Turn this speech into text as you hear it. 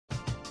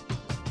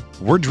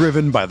We're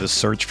driven by the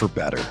search for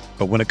better.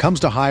 But when it comes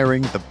to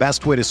hiring, the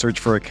best way to search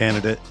for a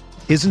candidate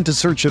isn't to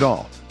search at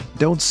all.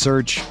 Don't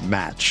search,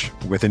 match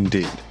with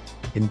Indeed.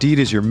 Indeed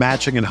is your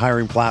matching and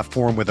hiring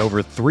platform with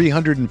over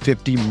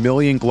 350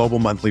 million global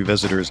monthly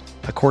visitors,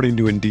 according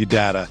to Indeed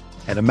data,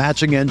 and a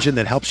matching engine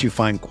that helps you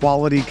find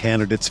quality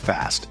candidates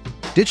fast.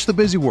 Ditch the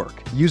busy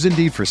work. Use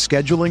Indeed for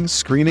scheduling,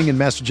 screening, and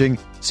messaging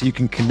so you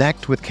can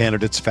connect with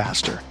candidates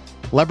faster.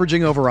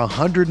 Leveraging over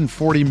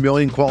 140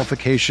 million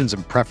qualifications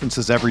and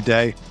preferences every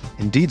day,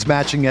 Indeed's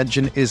matching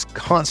engine is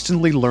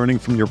constantly learning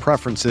from your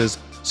preferences,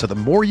 so the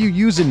more you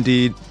use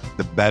Indeed,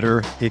 the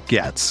better it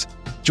gets.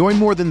 Join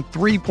more than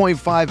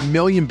 3.5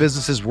 million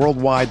businesses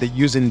worldwide that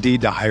use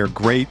Indeed to hire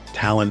great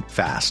talent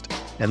fast.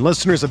 And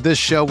listeners of this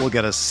show will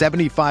get a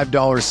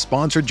 $75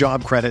 sponsored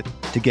job credit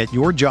to get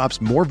your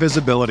jobs more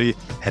visibility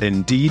at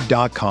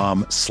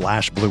Indeed.com/Blue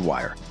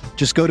Wire.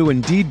 Just go to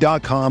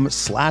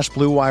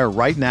Indeed.com/Blue Wire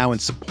right now and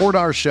support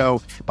our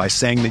show by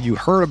saying that you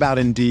heard about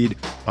Indeed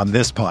on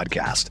this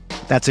podcast.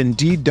 That's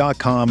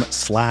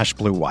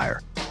Indeed.com/Blue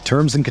Wire.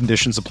 Terms and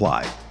conditions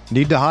apply.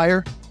 Need to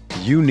hire?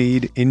 You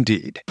need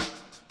Indeed.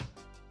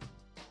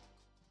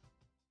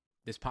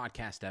 This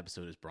podcast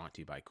episode is brought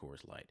to you by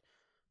Coors Light.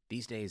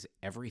 These days,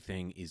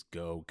 everything is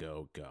go,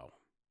 go, go.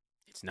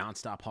 It's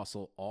nonstop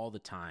hustle all the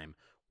time.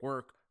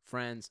 Work,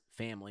 friends,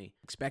 family,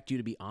 expect you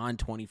to be on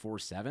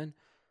 24/7.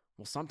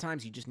 Well,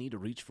 sometimes you just need to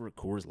reach for a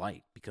Coors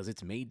Light because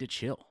it's made to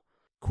chill.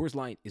 Coors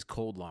Light is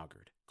cold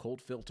lagered,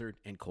 cold filtered,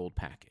 and cold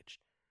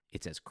packaged.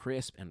 It's as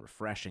crisp and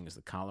refreshing as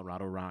the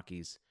Colorado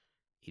Rockies.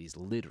 It is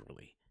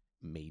literally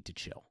made to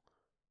chill.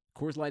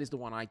 Coors Light is the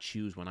one I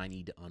choose when I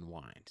need to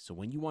unwind. So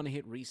when you want to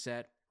hit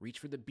reset, reach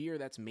for the beer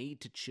that's made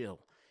to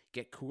chill.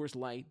 Get Coors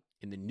Light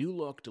in the new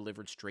look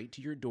delivered straight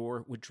to your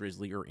door with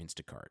Drizzly or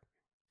Instacart.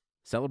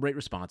 Celebrate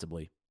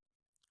responsibly.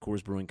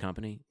 Coors Brewing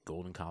Company,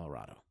 Golden,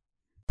 Colorado.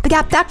 The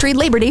Gap Factory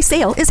Labor Day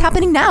sale is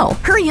happening now.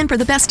 Hurry in for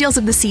the best deals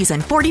of the season,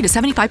 40 to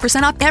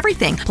 75% off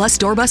everything. Plus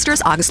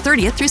doorbusters August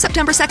 30th through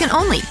September 2nd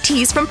only.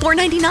 Tees from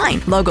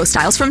 $4.99, logo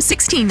styles from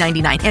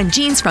 $16.99, and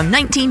jeans from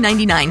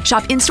 $19.99.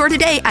 Shop in-store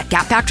today at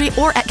Gap Factory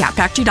or at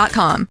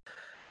gapfactory.com.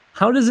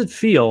 How does it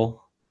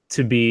feel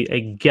to be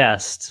a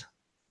guest,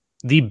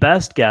 the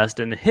best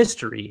guest in the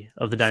history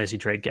of the Dynasty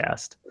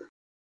Tradecast?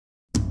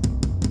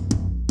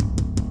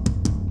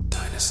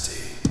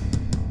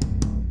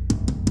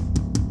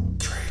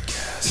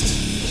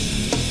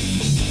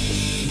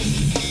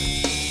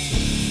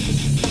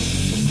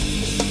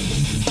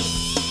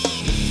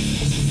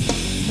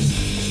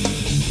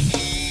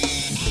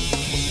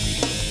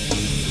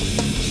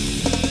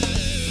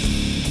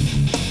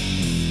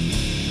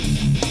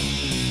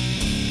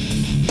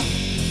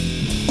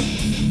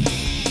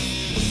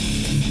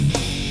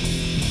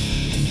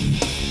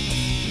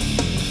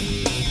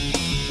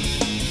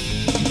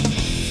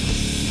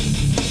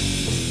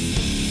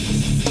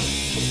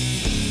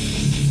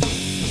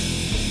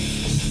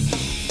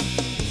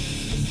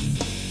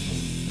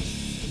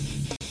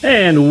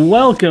 And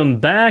welcome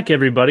back,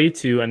 everybody,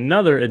 to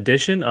another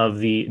edition of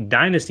the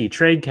Dynasty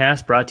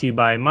Tradecast brought to you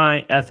by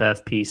my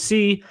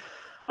FFPC.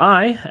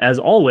 I, as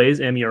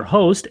always, am your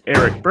host,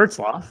 Eric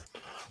Bertzloff.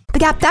 The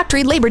Gap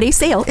Factory Labor Day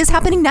sale is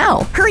happening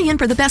now. Hurry in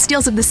for the best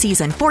deals of the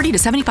season, 40 to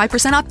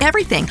 75% off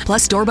everything.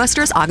 Plus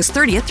doorbusters August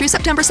 30th through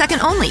September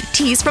 2nd only.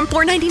 Tees from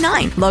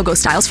 $4.99, logo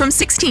styles from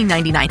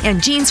 $16.99,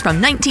 and jeans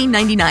from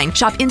 $19.99.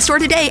 Shop in-store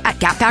today at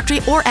Gap Factory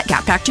or at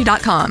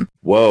gapfactory.com.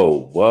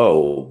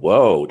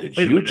 Whoa. Did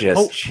you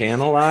just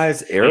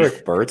channelize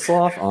Eric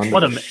Bertzloff on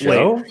the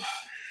show?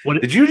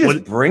 Did you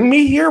just bring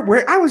me here?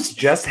 Where I was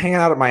just hanging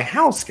out at my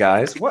house,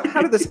 guys.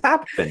 How did this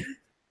happen?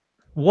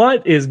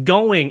 What is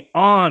going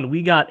on?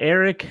 We got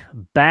Eric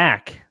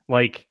back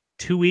like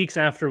 2 weeks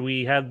after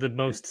we had the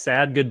most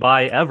sad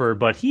goodbye ever,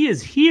 but he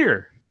is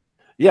here.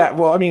 Yeah,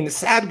 well, I mean,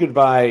 sad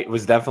goodbye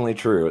was definitely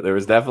true. There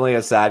was definitely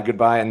a sad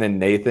goodbye, and then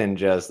Nathan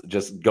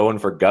just going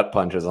for gut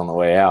punches on the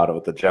way out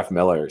with the Jeff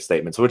Miller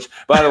statements, which,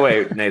 by the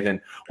way, Nathan,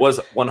 was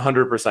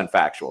 100%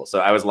 factual. So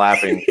I was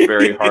laughing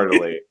very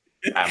heartily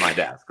at my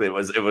desk.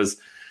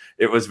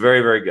 It was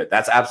very, very good.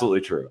 That's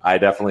absolutely true. I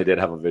definitely did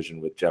have a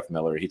vision with Jeff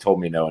Miller. He told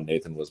me no, and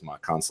Nathan was my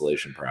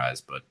consolation prize.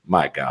 But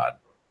my God,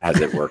 has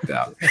it worked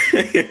out?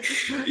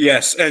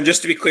 Yes, and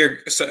just to be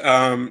clear,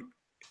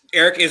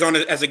 Eric is on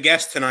as a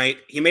guest tonight.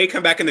 He may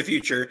come back in the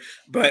future,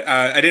 but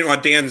I didn't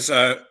want Dan's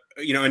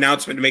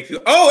announcement to make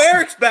people,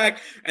 Eric's back,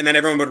 and then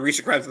everyone would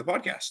resubscribe to the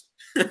podcast.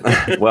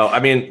 Well, I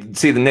mean,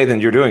 see,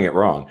 Nathan, you're doing it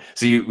wrong.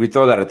 So we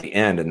throw that at the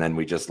end, and then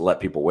we just let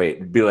people wait.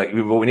 It'd be like,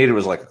 what we needed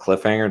was like a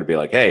cliffhanger to be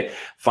like, hey,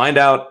 find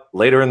out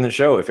later in the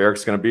show if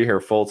Eric's going to be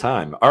here full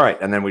time. All right,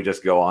 and then we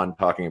just go on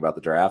talking about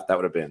the draft. That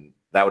would have been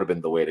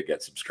the way to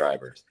get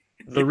subscribers.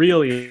 The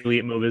real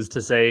elite move is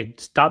to say,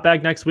 stop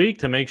back next week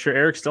to make sure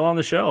Eric's still on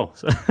the show.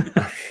 So.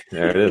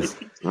 There it is.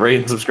 Rate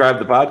and subscribe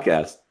to the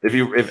podcast.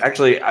 If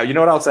actually, you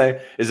know what I'll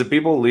say is if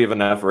people leave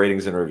enough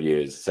ratings and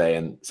reviews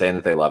saying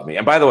that they love me.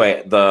 And by the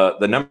way, the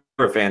number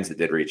of fans that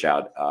did reach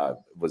out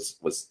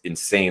was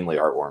insanely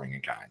heartwarming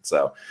and kind.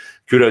 So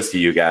kudos to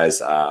you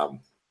guys.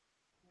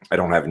 I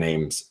don't have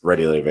names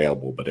readily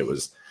available, but it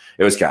was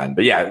it was kind.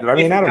 But yeah, I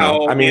mean, I don't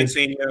know. I mean,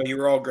 you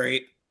were all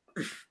great.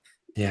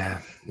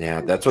 Yeah,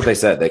 that's what they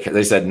said.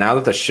 They said, now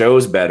that the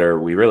show's better,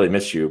 we really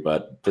miss you,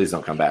 but please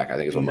don't come back. I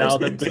think is what now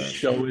most that the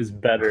show is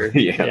better.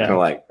 They're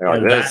like,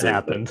 that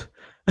happened.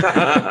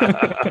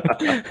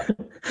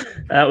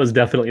 That was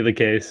definitely the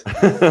case.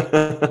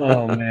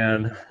 Oh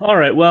man. All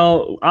right.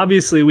 Well,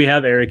 obviously we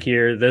have Eric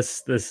here.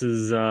 This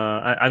is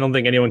I don't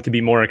think anyone could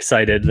be more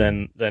excited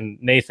than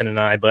Nathan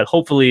and I, but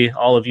hopefully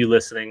all of you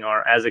listening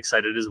are as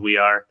excited as we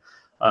are.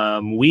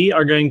 We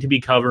are going to be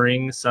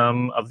covering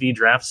some of the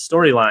draft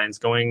storylines,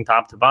 going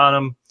top to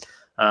bottom,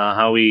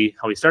 how we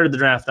started the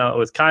draft out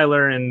with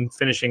Kyler and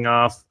finishing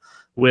off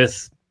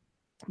with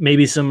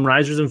maybe some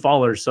risers and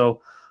fallers.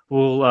 So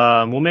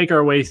we'll make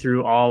our way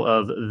through all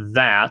of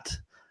that.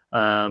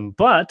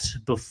 But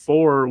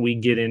before we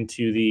get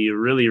into the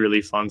really,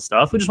 really fun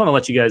stuff, we just want to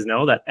let you guys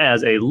know that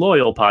as a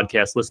loyal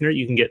podcast listener,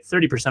 you can get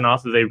 30%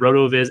 off of a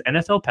RotoViz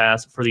NFL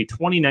Pass for the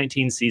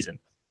 2019 season.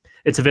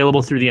 It's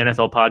available through the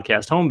NFL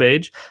Podcast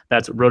homepage.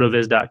 That's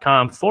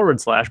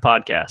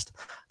rotoviz.com/podcast.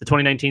 The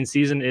 2019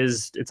 season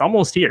it's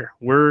almost here.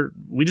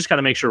 We just got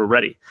to make sure we're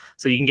ready.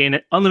 So you can gain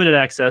unlimited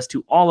access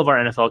to all of our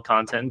NFL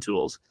content and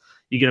tools.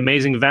 You get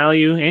amazing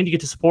value, and you get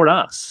to support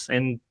us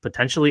and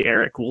potentially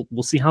Eric.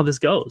 We'll see how this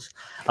goes.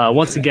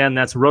 Once again,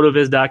 that's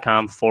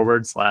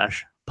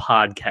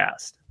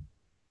rotoviz.com/podcast.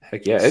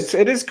 Heck yeah,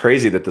 it is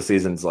crazy that the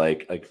season's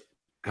like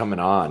coming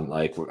on.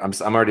 Like I'm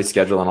already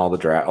scheduling all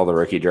the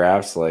rookie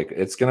drafts. Like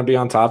it's gonna be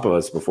on top of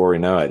us before we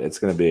know it. It's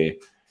gonna be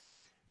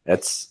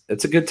it's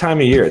a good time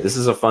of year. This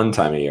is a fun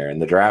time of year, and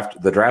the draft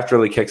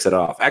really kicks it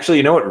off. Actually,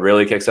 you know what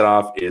really kicks it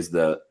off is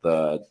the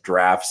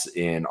drafts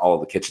in all of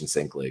the kitchen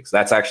sink leagues.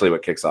 That's actually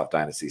what kicks off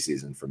dynasty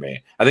season for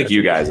me. I think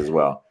you guys as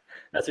well.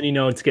 That's when you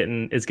know it's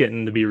getting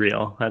to be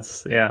real.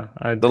 That's the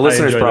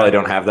listeners probably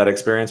don't have that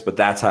experience, but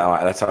that's how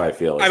I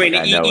feel. I mean,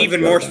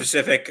 even more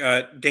specific,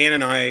 Dan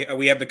and I,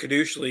 we have the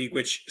Kadoosh League,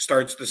 which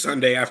starts the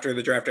Sunday after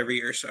the draft every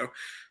year. So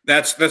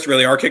that's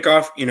really our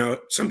kickoff. You know,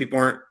 some people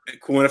aren't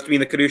cool enough to be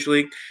in the Kadoosh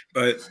League,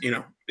 but you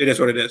know, it is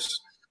what it is.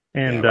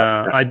 And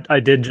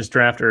I did just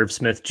draft Irv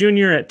Smith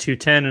Jr. at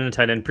 210 in a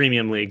tight end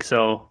premium league.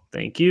 So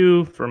thank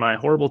you for my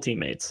horrible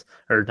teammates,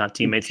 or not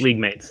teammates, league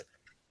mates.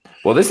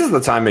 Well, this is the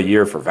time of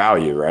year for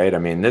value, right? I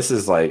mean, this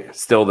is like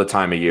still the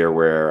time of year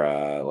where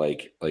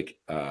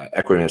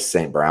Equanimeous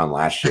St. Brown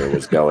last year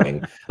was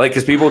going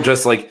because people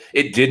just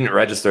it didn't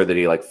register that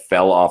he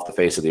fell off the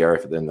face of the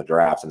earth in the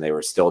draft, and they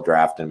were still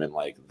drafting him in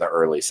the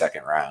early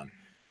second round.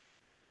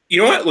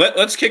 You know what?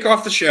 Let's kick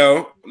off the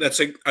show. That's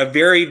a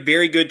very,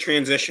 very good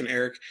transition,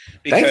 Eric.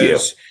 Because thank you.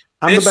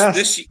 I'm the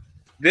best.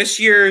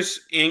 This year's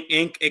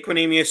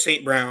Equanimeous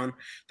St. Brown,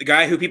 the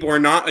guy who people are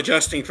not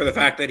adjusting for the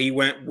fact that he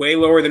went way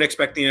lower than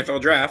expected in the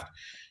NFL draft,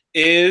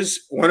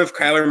 is one of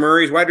Kyler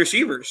Murray's wide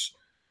receivers,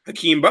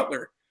 Hakeem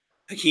Butler.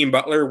 Hakeem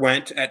Butler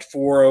went at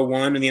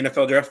 401 in the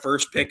NFL draft,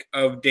 first pick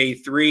of day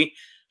 3.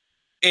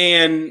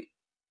 And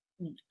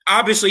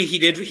obviously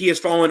he has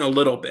fallen a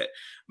little bit.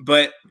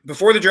 But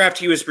before the draft,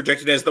 he was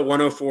projected as the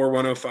 104,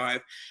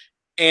 105.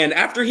 And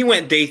after he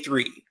went day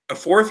 3, a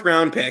 4th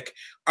round pick,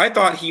 I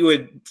thought he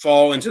would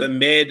fall into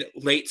the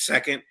late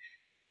second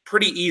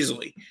pretty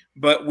easily.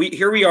 But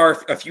here we are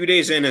a few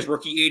days in as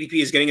rookie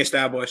ADP is getting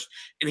established,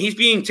 and he's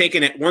being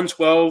taken at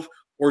 112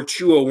 or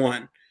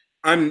 201.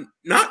 I'm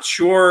not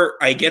sure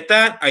I get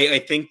that. I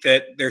think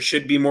that there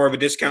should be more of a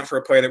discount for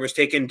a player that was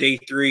taken day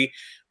 3,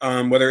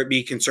 whether it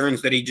be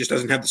concerns that he just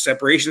doesn't have the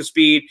separation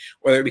speed,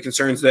 whether it be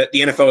concerns that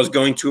the NFL is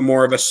going to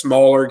more of a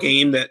smaller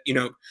game, that, you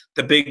know,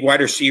 the big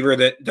wide receiver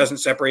that doesn't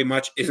separate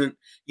much isn't,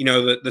 you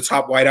know, the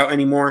top wideout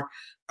anymore.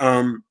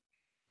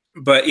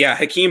 But yeah,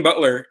 Hakeem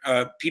Butler,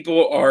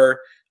 people are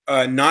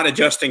not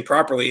adjusting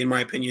properly, in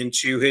my opinion,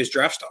 to his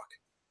draft stock.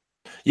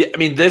 Yeah, I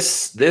mean,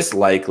 this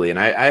likely, and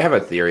I have a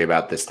theory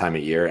about this time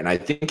of year, and I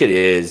think it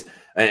is,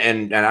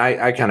 and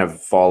I kind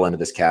of fall into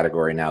this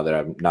category now that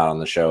I'm not on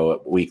the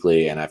show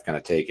weekly, and I've kind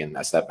of taken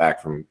a step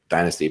back from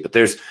Dynasty. But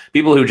there's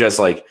people who just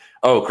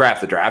oh crap,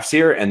 the draft's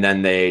here, and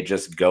then they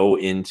just go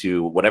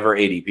into whatever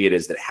ADP it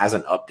is that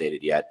hasn't updated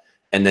yet,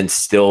 and then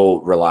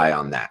still rely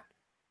on that.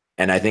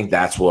 And I think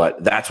that's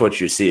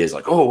what you see is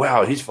oh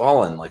wow, he's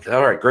fallen.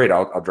 All right, great,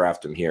 I'll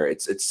draft him here.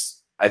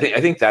 I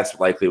think that's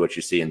likely what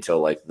you see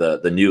until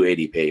the new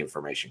ADP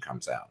information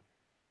comes out.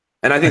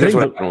 And I think that's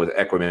what happened with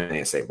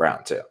Equanimeous St.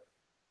 Brown too.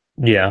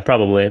 Yeah,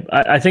 probably.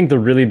 I think the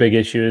really big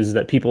issue is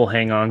that people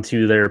hang on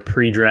to their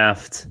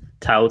pre-draft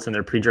touts and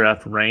their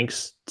pre-draft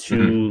ranks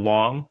too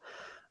long.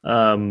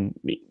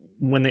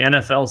 When the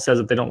NFL says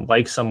that they don't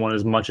like someone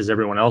as much as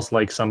everyone else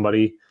likes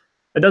somebody,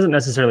 it doesn't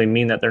necessarily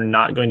mean that they're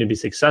not going to be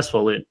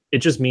successful. It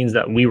just means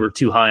that we were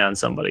too high on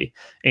somebody.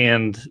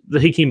 And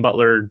the Hakeem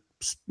Butler,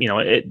 you know,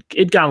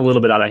 it got a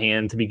little bit out of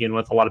hand to begin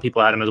with. A lot of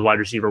people had him as wide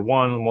receiver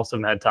 1. Most of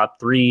them had top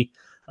 3.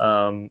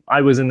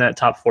 I was in that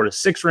top 4 to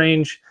 6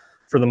 range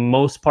for the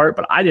most part,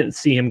 but I didn't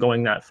see him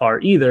going that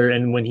far either.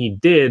 And when he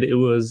did, it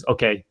was,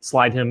 okay,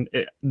 slide him.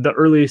 The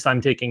earliest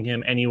I'm taking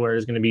him anywhere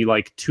is going to be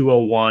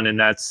 201. And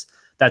that's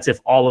if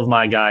all of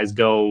my guys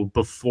go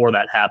before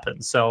that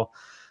happens. So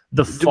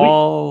the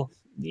fall,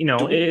 you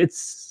know,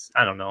 it's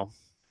I don't know.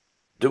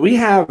 Do we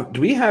have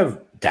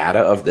data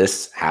of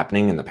this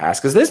happening in the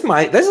past? Because this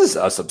is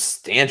a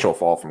substantial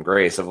fall from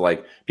grace of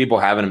like people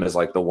having him as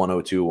like the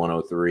 102,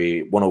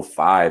 103,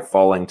 105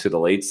 falling to the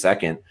late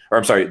second, or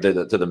I'm sorry, to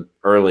the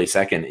early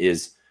second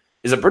is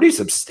a pretty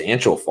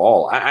substantial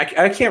fall.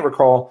 I can't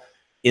recall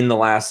in the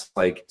last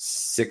like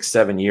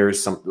 6-7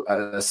 years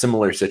a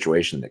similar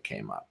situation that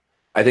came up.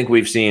 I think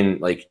we've seen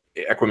like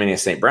Equanimeous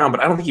St. Brown,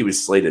 but I don't think he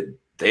was slated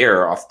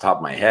there off the top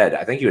of my head.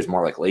 I think he was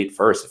more like late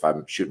first if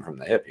I'm shooting from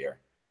the hip here.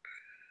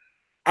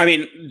 I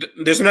mean,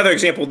 there's another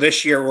example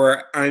this year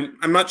where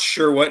I'm not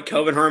sure what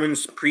Kelvin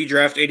Harmon's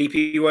pre-draft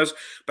ADP was,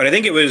 but I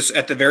think it was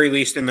at the very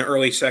least in the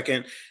early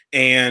second.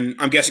 And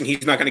I'm guessing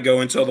he's not going to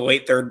go until the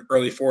late third,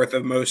 early fourth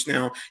of most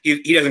now.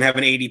 He doesn't have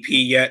an ADP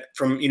yet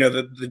from,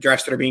 the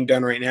drafts that are being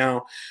done right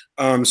now.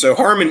 So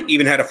Harmon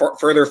even had a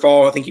further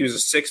fall. I think he was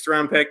a 6th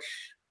round pick.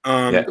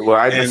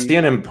 I've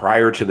seen him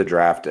prior to the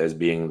draft as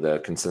being the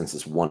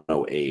consensus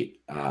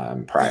 108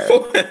 prior.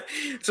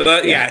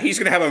 He's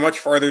going to have a much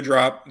farther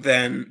drop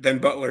than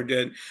Butler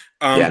did.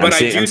 But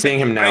I'm seeing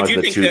him now as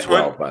the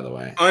 212, by the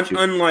way.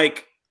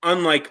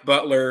 Unlike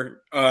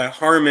Butler,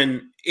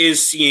 Harmon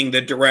is seeing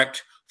the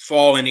direct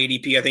fall in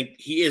ADP. I think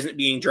he isn't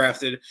being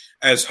drafted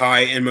as high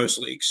in most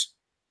leagues.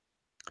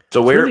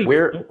 So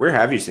where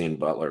have you seen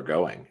Butler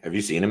going? Have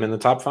you seen him in the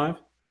top 5?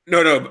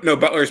 No.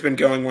 Butler's been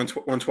going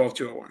 112,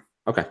 201.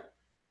 Okay.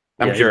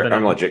 I'm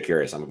legit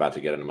curious. I'm about to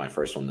get into my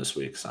first one this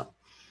week. So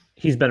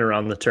he's been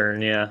around the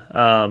turn. Yeah.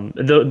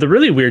 The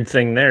really weird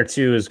thing there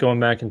too, is going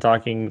back and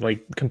talking,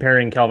 like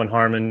comparing Kelvin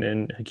Harmon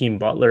and Hakeem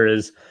Butler,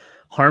 is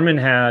Harmon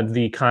had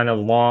the kind of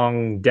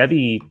long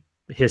Devy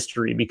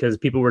history because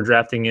people were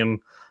drafting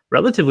him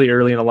relatively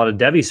early in a lot of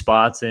Devy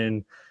spots.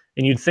 And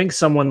you'd think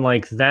someone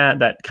like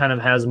that kind of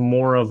has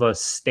more of a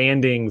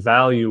standing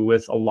value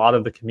with a lot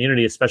of the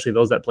community, especially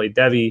those that play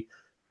Devy,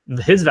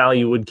 his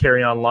value would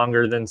carry on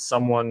longer than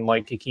someone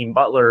like Hakeem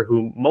Butler,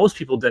 who most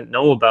people didn't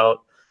know about,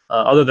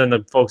 other than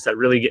the folks that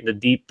really get into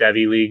deep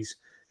Devy leagues,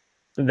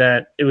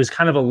 that it was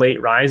kind of a late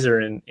riser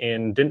and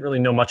didn't really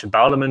know much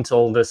about him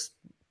until this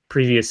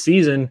previous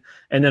season,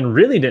 and then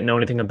really didn't know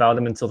anything about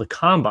him until the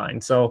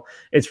combine. So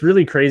it's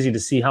really crazy to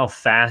see how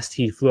fast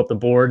he flew up the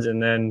boards,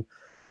 and then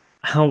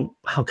how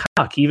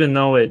cock, even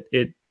though it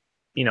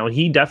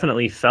he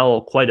definitely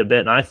fell quite a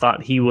bit, and I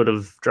thought he would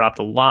have dropped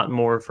a lot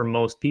more for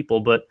most people,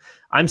 but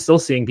I'm still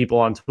seeing people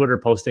on Twitter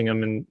posting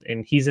him,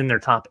 and he's in their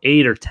top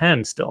 8 or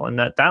 10 still, and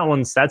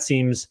that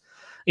seems,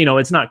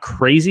 it's not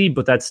crazy,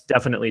 but that's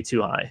definitely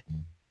too high.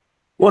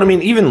 Well, I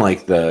mean, even I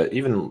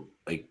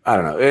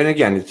don't know, and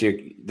again,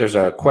 there's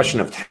a question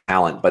of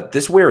talent, but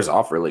this wears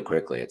off really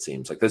quickly. It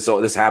seems like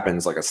this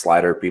happens like a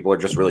slider. People are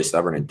just really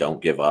stubborn and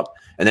don't give up,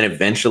 and then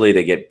eventually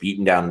they get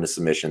beaten down into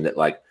submission. That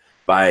like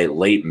by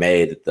late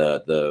May, that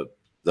the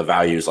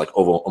values like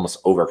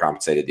almost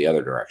overcompensated the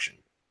other direction,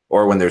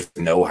 or when there's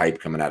no hype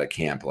coming out of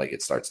camp, like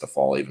it starts to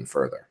fall even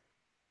further.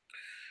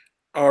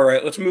 All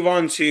right, let's move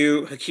on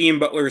to Hakeem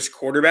Butler's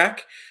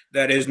quarterback.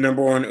 That is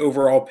number 1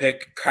 overall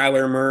pick,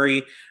 Kyler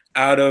Murray,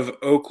 out of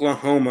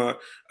Oklahoma.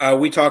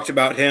 We talked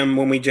about him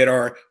when we did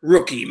our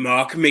rookie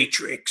mock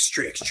matrix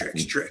tricks.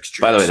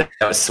 By the way,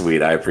 that was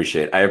sweet. I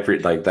appreciate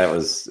like that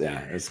was,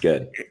 it's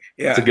good.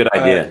 Yeah, it's a good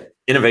idea.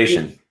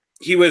 Innovation.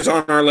 He was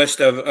on our list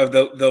of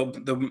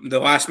the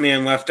last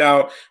man left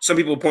out. Some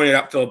people pointed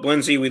out Philip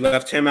Lindsay. We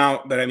left him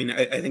out, but I mean,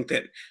 I think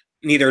that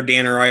neither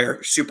Dan or I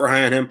are super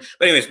high on him.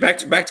 But anyways, back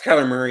to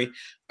Kyler Murray.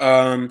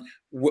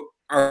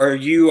 Are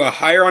you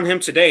higher on him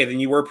today than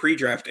you were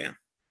pre-draft, Dan?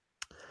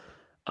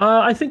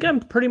 I think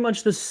I'm pretty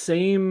much the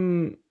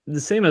same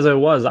as I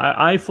was.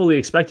 I fully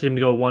expected him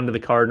to go 1 to the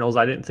Cardinals.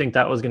 I didn't think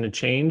that was going to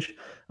change.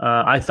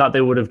 I thought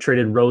they would have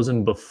traded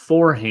Rosen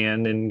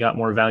beforehand and got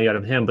more value out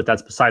of him, but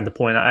that's beside the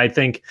point. I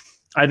think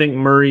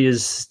Murray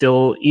is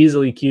still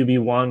easily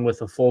QB1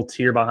 with a full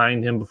tier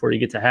behind him before you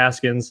get to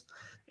Haskins,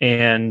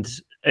 and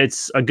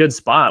it's a good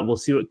spot. We'll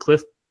see what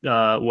Cliff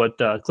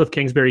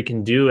Kingsbury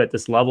can do at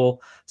this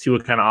level, see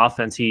what kind of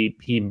offense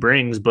he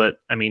brings. But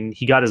I mean,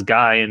 he got his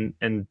guy,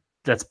 and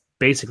that's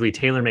basically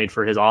tailor-made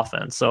for his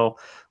offense. So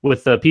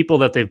with the people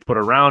that they've put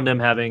around him,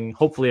 having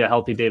hopefully a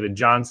healthy David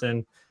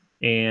Johnson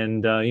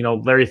and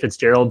Larry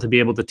Fitzgerald to be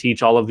able to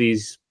teach all of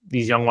these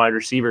young wide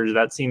receivers,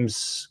 that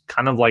seems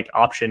kind of like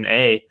option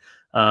A.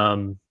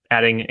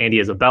 Adding Andy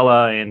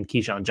Isabella and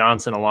Keyshawn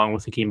Johnson along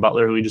with Hakeem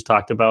Butler, who we just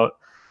talked about,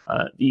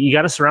 you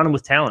got to surround him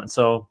with talent.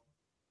 So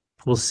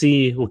we'll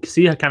see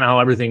kind of how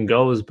everything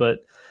goes. But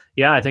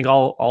yeah, I think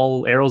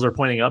all arrows are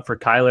pointing up for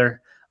Kyler.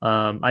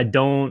 I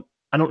don't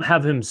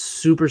have him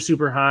super,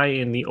 super high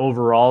in the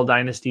overall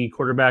dynasty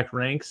quarterback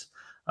ranks.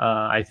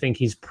 I think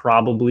he's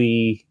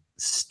probably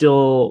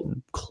still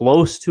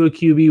close to a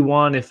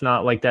QB1, if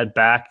not like that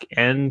back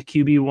end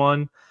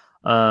QB1.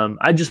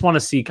 I just want to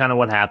see kind of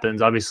what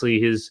happens. Obviously,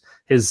 his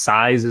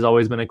size has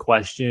always been a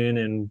question,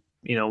 and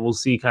we'll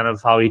see kind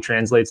of how he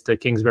translates to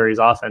Kingsbury's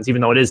offense,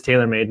 even though it is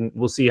tailor-made, and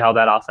we'll see how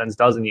that offense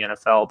does in the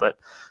NFL. But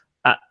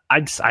I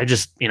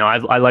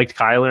liked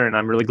Kyler, and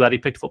I'm really glad he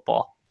picked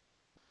football.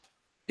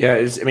 Yeah,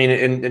 I mean,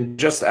 and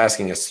just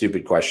asking a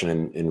stupid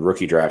question in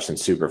rookie drafts and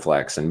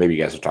Superflex, and maybe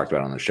you guys have talked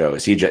about it on the show. He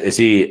seems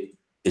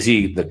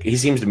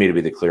to me to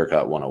be the clear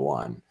cut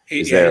 101.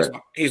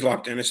 He's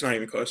locked in. It's not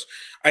even close.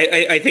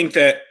 I think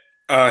that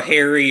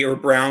Harry or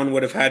Brown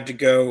would have had to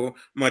go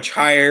much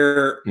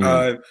higher,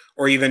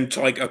 or even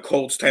to like a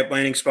Colts type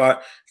landing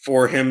spot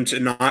for him to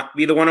not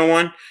be the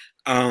 101.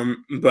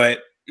 But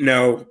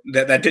no,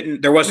 that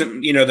didn't. There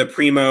wasn't, the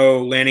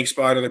primo landing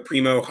spot or the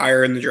primo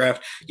higher in the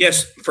draft.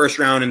 Yes, first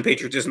round in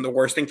Patriots isn't the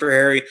worst thing for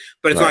Harry,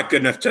 but it's not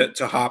good enough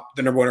to hop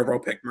the number 1 overall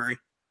pick, Murray.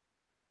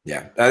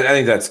 Yeah, I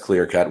think that's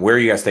clear cut. Where are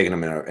you guys taking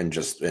him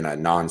in a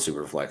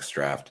non-super flex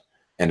draft?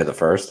 End of the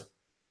first?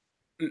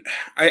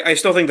 I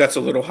still think that's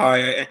a little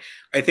high.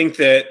 I think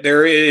that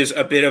there is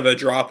a bit of a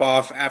drop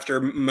off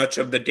after much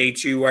of the day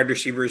 2 wide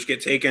receivers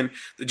get taken.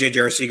 The J.J.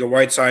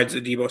 Arcega-Whitesides,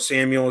 the Deebo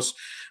Samuels.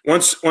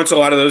 Once a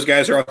lot of those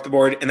guys are off the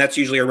board, and that's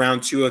usually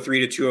around 203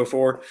 to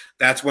 204,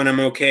 that's when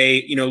I'm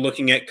okay,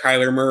 looking at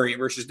Kyler Murray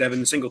versus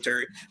Devin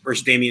Singletary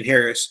versus Damian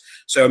Harris.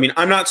 So, I mean,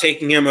 I'm not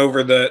taking him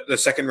over the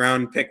second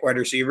round pick wide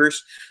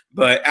receivers,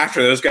 but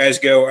after those guys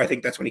go, I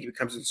think that's when he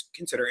becomes in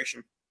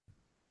consideration.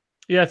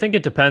 Yeah, I think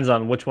it depends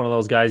on which one of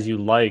those guys you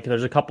like.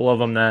 There's a couple of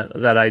them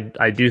that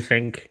I do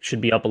think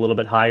should be up a little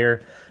bit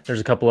higher. There's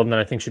a couple of them that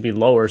I think should be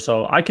lower.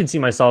 So I could see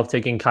myself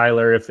taking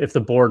Kyler if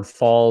the board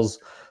falls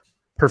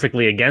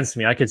perfectly against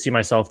me. I could see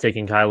myself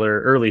taking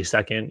Kyler early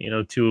second,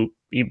 to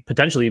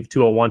potentially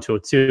 201,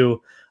 202.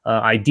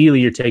 Ideally,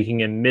 you're taking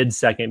him mid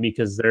second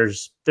because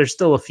there's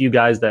still a few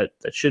guys that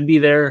should be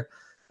there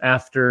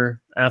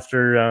after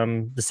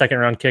the second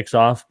round kicks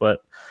off. But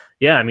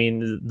yeah, I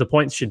mean, the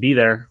points should be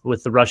there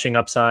with the rushing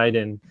upside,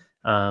 and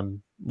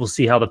we'll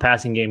see how the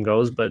passing game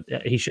goes. But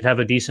he should have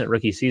a decent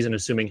rookie season,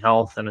 assuming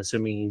health and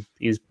assuming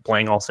he's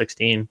playing all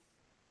 16.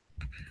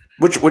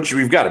 Which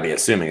we've got to be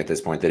assuming at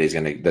this point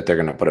that they're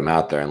gonna put him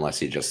out there unless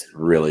he just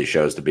really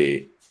shows to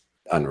be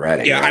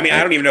unready. Yeah, right? I mean,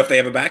 I don't even know if they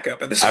have a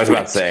backup at this point. I was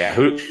about to say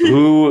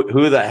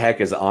who the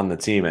heck is on the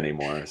team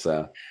anymore?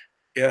 So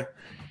yeah,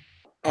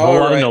 all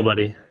right.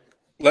 Nobody.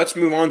 Let's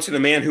move on to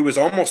the man who was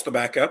almost the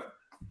backup,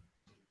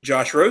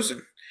 Josh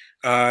Rosen.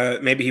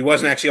 Maybe he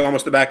wasn't actually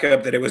almost the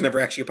backup, that it was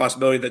never actually a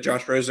possibility that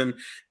Josh Rosen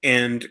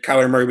and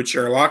Kyler Murray would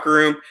share a locker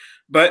room.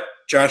 But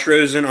Josh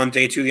Rosen on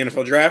day 2 of the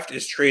NFL draft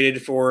is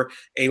traded for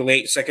a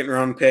late second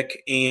round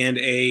pick and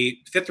a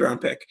 5th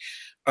round pick.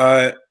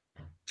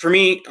 For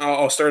me,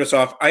 I'll start us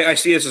off. I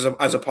see this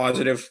as a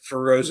positive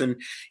for Rosen.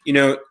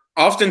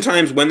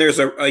 Oftentimes when there's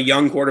a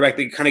young quarterback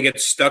that kind of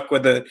gets stuck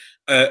with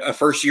a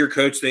first year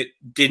coach that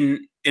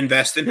didn't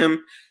invest in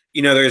him,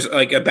 there's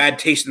like a bad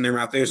taste in their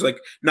mouth. There's like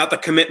not the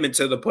commitment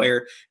to the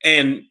player.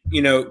 And,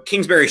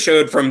 Kingsbury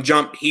showed from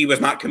jump he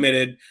was not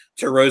committed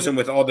to Rosen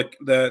with all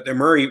the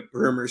Murray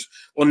rumors.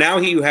 Well, now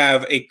you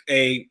have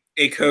a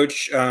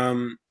coach,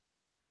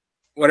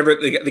 whatever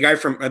the guy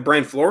from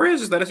Brian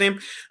Flores, is that his name?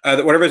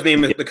 Whatever his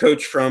name is, the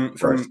coach from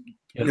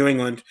New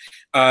England.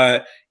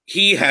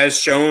 He has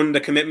shown the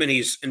commitment.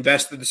 He's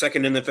invested the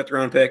 2nd and the 5th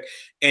round pick,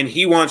 and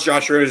he wants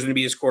Josh Rosen to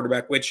be his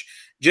quarterback, which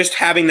just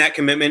having that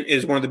commitment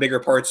is one of the bigger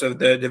parts of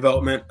the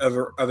development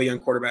of a young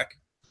quarterback.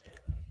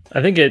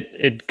 I think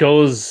it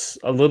goes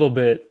a little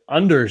bit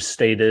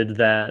understated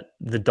that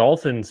the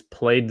Dolphins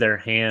played their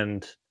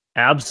hand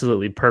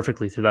absolutely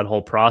perfectly through that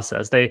whole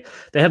process. They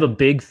have a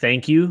big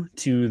thank you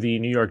to the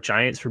New York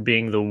Giants for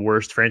being the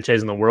worst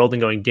franchise in the world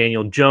and going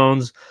Daniel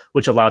Jones,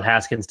 which allowed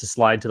Haskins to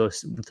slide to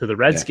the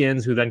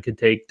Redskins, who then could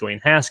take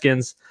Dwayne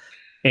Haskins,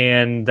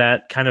 and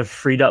that kind of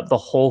freed up the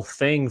whole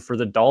thing for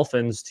the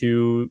Dolphins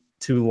to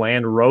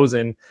land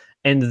Rosen.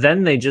 And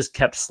then they just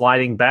kept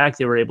sliding back.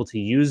 They were able to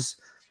use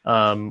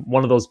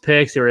one of those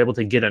picks. They were able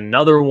to get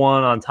another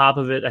one on top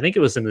of it. I think it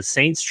was in the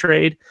Saints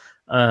trade.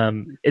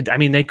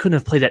 They couldn't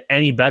have played that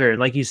any better. And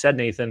like you said,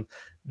 Nathan,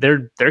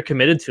 they're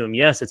committed to him.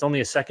 Yes, it's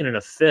only a 2nd and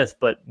a 5th,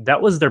 but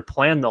that was their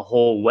plan the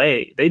whole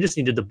way. They just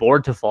needed the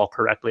board to fall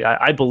correctly.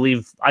 I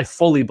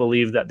fully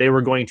believe that they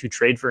were going to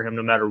trade for him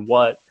no matter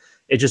what.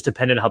 It just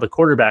depended on how the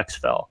quarterbacks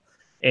fell.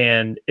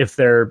 And if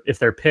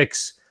their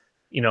picks,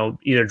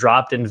 either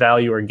dropped in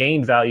value or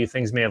gained value,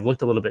 things may have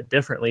looked a little bit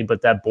differently,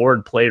 but that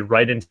board played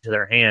right into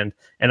their hand.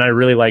 And I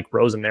really like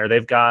Rosen there.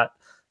 They've got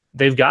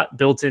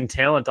built-in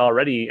talent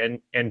already,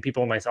 and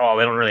people might say, oh,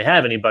 they don't really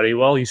have anybody.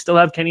 Well, you still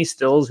have Kenny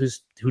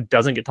Stills, who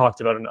doesn't get talked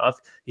about enough.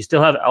 You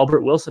still have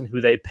Albert Wilson, who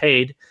they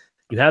paid.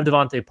 You have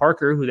Devontae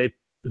Parker,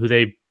 who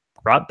they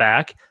brought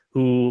back,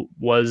 who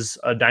was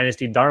a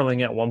dynasty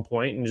darling at one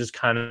point and just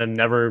kind of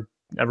never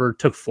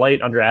took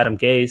flight under Adam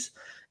Gase.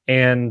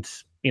 And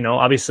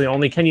obviously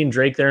only Kenyon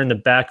Drake there in the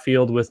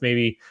backfield with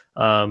maybe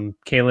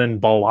Kalen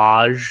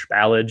Ballage,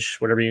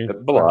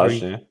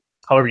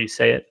 however you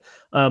say it.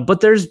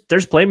 But there's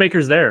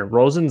playmakers there.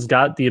 Rosen's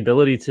got the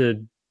ability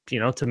to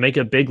make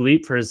a big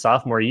leap for his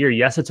sophomore year.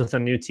 Yes, it's with a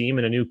new team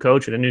and a new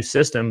coach and a new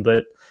system,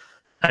 but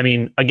I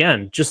mean,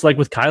 again, just like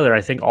with Kyler,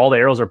 I think all the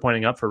arrows are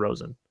pointing up for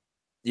Rosen.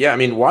 Yeah, I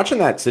mean, watching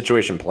that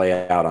situation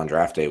play out on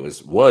draft day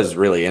was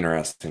really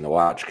interesting to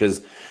watch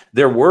because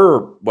there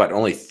were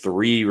only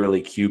 3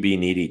 really QB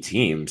needy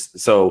teams.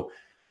 So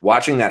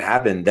watching that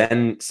happen,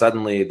 then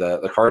suddenly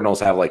the Cardinals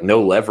have like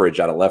no leverage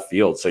out of left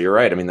field. So you're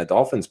right. I mean, the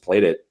Dolphins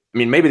played it. I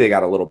mean, maybe they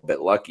got a little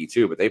bit lucky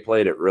too, but they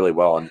played it really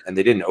well and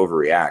they didn't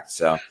overreact.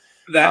 So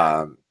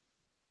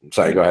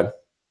sorry, go ahead.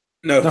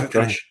 No,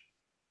 finish.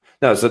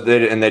 No, so they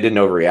didn't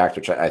overreact,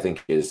 which I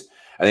think it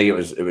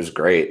was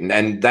great.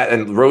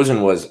 And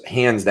Rosen was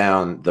hands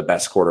down the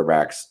best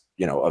quarterbacks,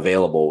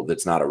 available.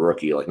 That's not a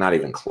rookie, like not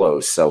even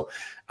close. So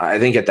I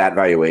think at that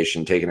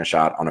valuation, taking a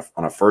shot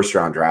on a first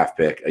round draft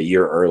pick a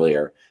year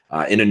earlier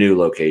in a new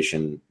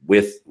location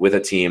with a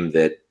team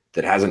that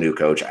has a new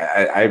coach,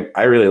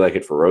 I really like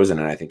it for Rosen,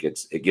 and I think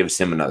it gives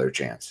him another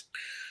chance.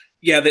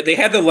 Yeah, they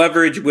had the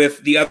leverage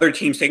with the other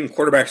teams taking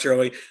quarterbacks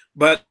early,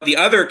 but the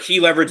other key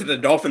leverage that the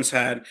Dolphins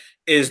had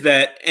is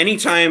that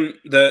anytime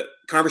the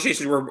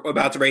conversations were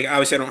about to break,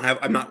 obviously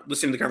I'm not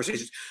listening to the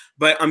conversations,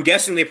 but I'm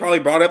guessing they probably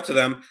brought up to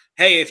them,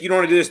 hey, if you don't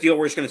want to do this deal,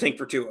 we're just going to tank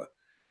for Tua.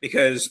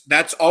 Because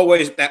that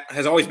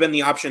has always been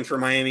the option for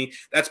Miami.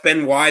 That's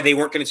been why they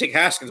weren't going to take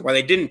Haskins, why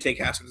they didn't take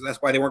Haskins. That's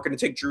why they weren't going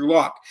to take Drew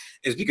Lock,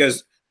 is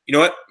because, you know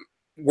what,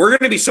 we're going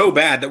to be so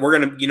bad that we're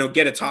going to,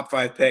 get a top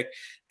 5 pick.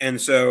 And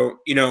so,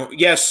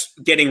 yes,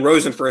 getting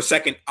Rosen for a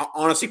second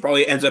honestly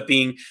probably ends up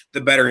being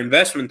the better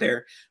investment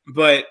there.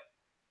 But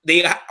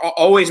they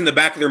always in the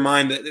back of their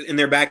mind, in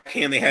their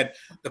backhand, they had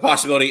the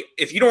possibility,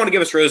 if you don't want to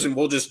give us Rosen,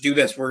 we'll just do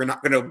this. We're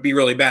not going to be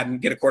really bad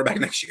and get a quarterback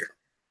next year.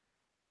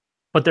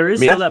 But there is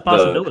still that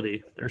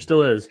possibility. There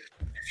still is.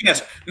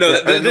 Yes. No,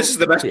 this is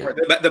the best part.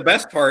 The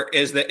best part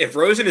is that if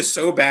Rosen is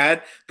so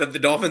bad that the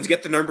Dolphins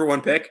get the number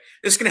 1 pick,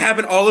 this is going to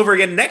happen all over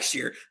again next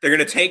year. They're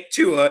going to take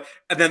Tua,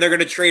 and then they're going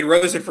to trade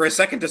Rosen for a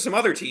second to some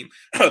other team.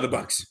 Oh, the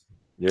Bucs.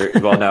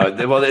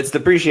 It's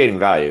depreciating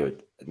value,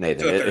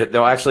 Nathan.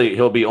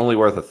 He'll be only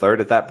worth a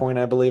third at that point,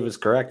 I believe is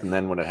correct. And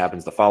then when it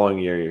happens the following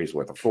year, he's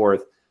worth a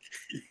fourth.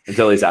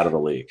 Until he's out of the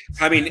league.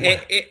 I mean,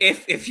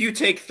 if you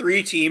take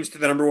 3 teams to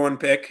the number 1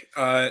 pick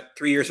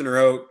 3 years in a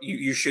row,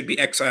 you should be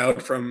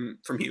exiled from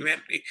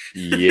humanity.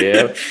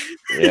 Yeah.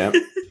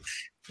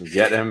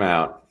 Get him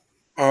out.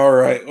 All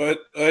right,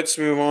 let's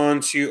move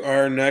on to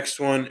our next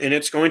one, and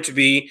it's going to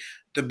be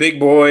the big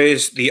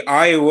boys, the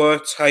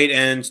Iowa tight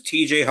ends.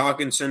 TJ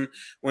Hawkinson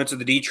went to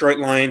the Detroit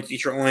Lions.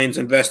 Detroit Lions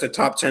invested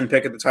top 10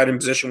 pick at the tight end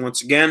position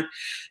once again.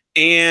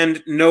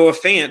 And Noah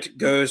Fant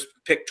goes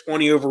pick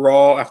 20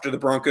 overall after the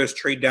Broncos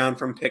trade down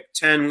from pick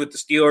 10 with the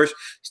Steelers.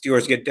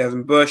 Steelers get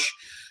Devin Bush.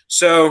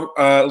 So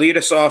lead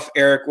us off,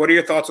 Eric. What are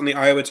your thoughts on the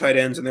Iowa tight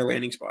ends and their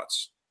landing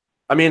spots?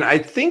 I mean, I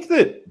think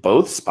that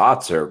both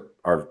spots are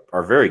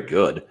very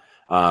good.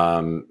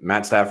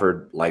 Matt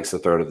Stafford likes to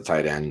throw to the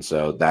tight end,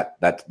 so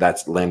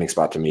that's landing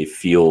spot to me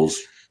feels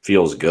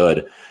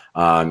good.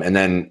 And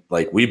then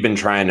like we've been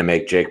trying to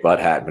make Jake Butt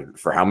happen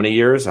for how many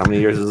years? How many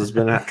years has this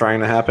been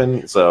trying to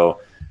happen? So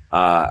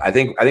I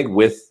think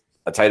with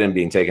a tight end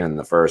being taken in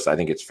the first, I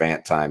think it's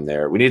Fant time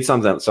there. We need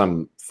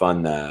some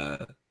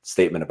fun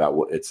statement about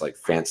what it's like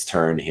Fant's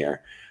turn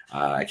here.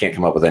 I can't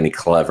come up with any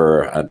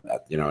clever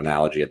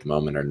analogy at the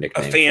moment or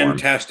nickname. A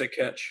fantastic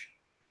catch.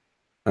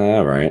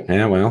 All right.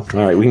 Yeah, well,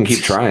 all right. We can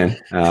keep trying.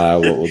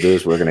 What we'll do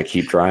is we're going to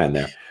keep trying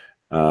there.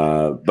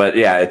 But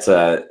yeah, it's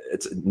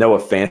Noah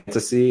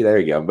Fantasy. There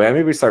you go. But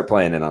maybe we start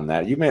playing in on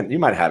that. You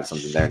might have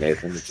something there,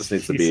 Nathan. It just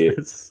needs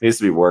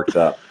to be worked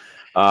up.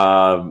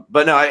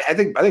 But no, I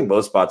think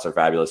both spots are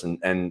fabulous,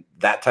 and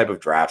that type of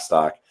draft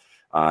stock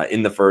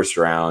in the first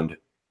round,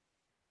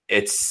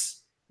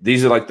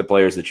 these are like the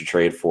players that you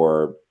trade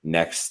for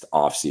next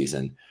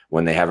offseason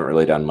when they haven't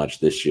really done much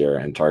this year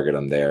and target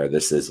them there.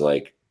 This is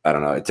like, I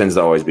don't know. It tends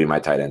to always be my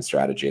tight end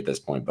strategy at this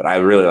point, but I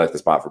really like the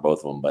spot for both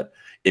of them. But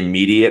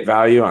immediate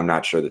value, I'm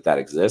not sure that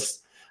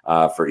exists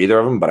for either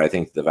of them, but I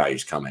think the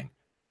value's coming.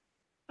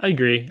 I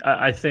agree.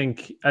 I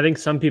think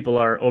some people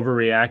are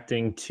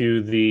overreacting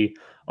to the,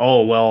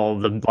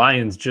 the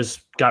Lions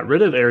just got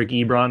rid of Eric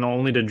Ebron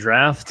only to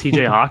draft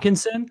TJ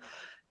Hawkinson.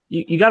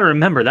 You got to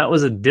remember that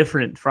was a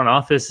different front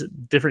office,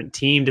 different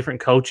team, different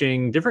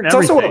coaching, different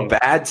everything. It's also a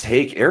bad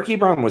take. Eric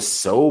Ebron was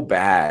so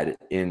bad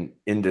in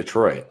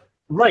Detroit.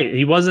 Right.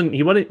 He wasn't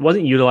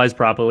utilized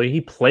properly.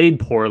 He played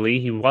poorly.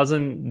 He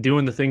wasn't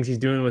doing the things he's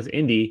doing with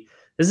Indy.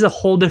 This is a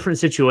whole different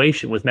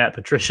situation with Matt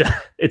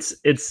Patricia.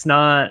 It's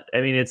not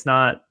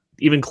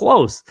even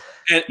close.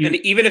 And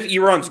even if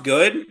Ebron's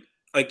good,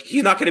 like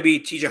he's not going to be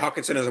TJ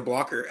Hawkinson as a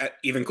blocker at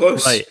even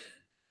close.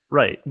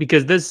 Right.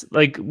 Because this,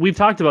 like we've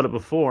talked about it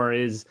before,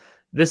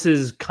 this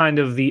is kind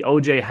of the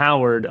OJ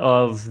Howard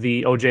of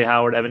the OJ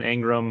Howard, Evan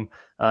Engram,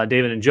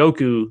 David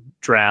Njoku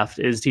draft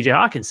is TJ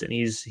Hawkinson.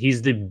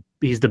 He's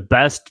the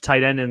best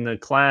tight end in the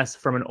class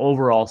from an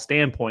overall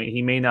standpoint.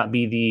 He may not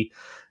be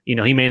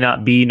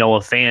Noah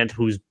Fant,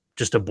 who's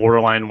just a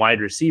borderline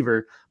wide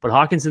receiver, but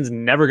Hawkinson's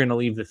never going to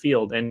leave the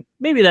field. And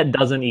maybe that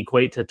doesn't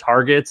equate to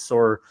targets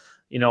or,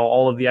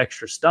 all of the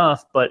extra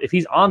stuff. But if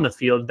he's on the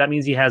field, that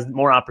means he has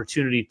more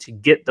opportunity to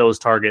get those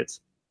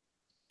targets.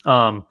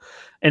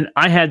 And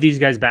I had these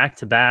guys back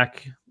to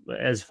back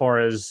as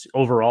far as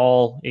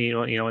overall,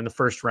 in the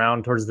first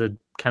round towards the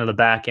kind of the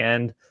back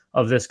end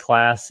of this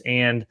class,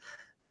 and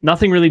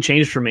nothing really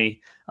changed for me.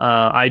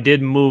 I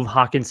did move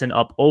Hawkinson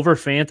up over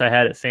Fant. I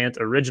had it Fant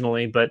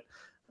originally, but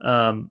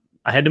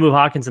I had to move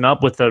Hawkinson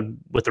up with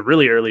the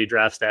really early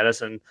draft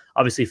status, and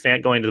obviously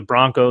Fant going to the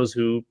Broncos,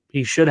 who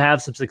he should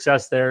have some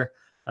success there.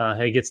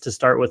 He gets to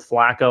start with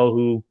Flacco,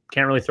 who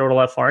can't really throw it a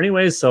lot far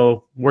anyways,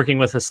 so working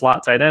with a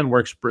slot tight end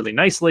works really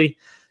nicely.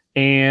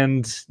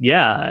 And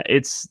yeah,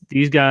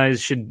 these guys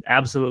should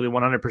absolutely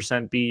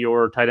 100% be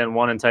your tight end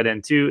 1 and tight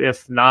end 2,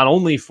 if not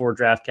only for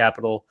draft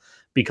capital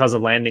because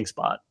of landing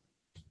spot.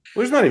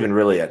 There's not even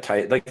really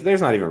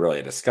there's not even really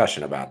a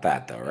discussion about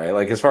that though, right?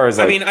 Like as far as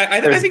I mean,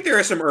 I think there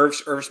are some Irv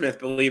Smith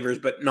believers,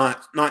 but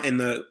not in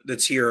the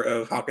tier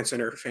of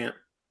Hawkinson or Fant.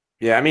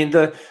 Yeah, I mean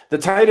the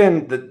tight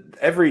end.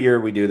 Every year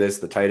we do this.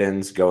 The tight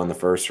ends go in the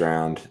first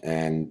round,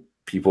 and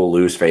people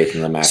lose faith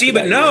in them. See,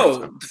 but no,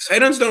 the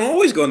tight ends don't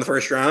always go in the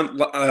first round.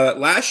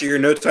 Last year,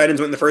 no tight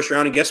ends went in the first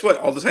round, and guess what?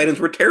 All the tight ends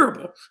were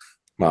terrible.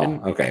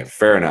 Well, okay,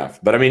 fair enough.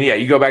 But I mean, yeah,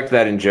 you go back to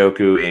that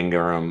Njoku,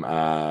 Ingram.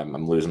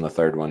 I'm losing the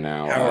third one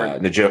now.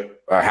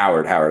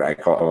 Howard. I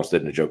almost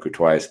did Njoku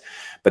twice.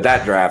 But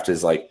that draft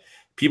is like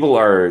people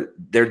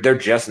they're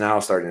just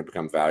now starting to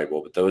become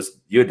valuable. But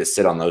you had to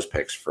sit on those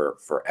picks for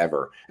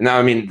forever. And now,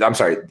 I mean, I'm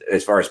sorry,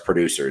 as far as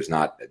producers,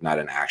 not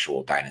an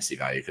actual dynasty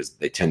value because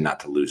they tend not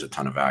to lose a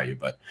ton of value.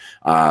 But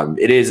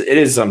it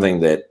is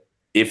something that.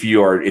 If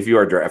you are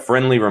a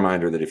friendly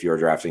reminder that if you are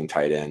drafting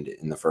tight end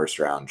in the first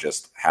round,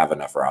 just have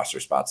enough roster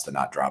spots to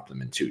not drop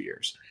them in 2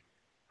 years.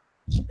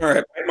 All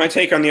right. My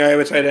take on the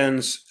Iowa tight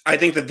ends, I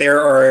think that there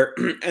are,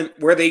 and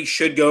where they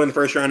should go in the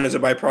first round as a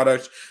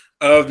byproduct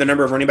of the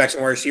number of running backs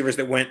and wide receivers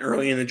that went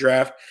early in the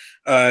draft.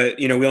 We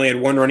only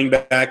had 1 running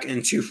back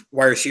and 2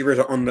 wide receivers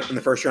in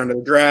the first round of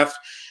the draft,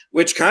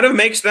 which kind of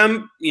makes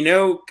them,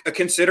 a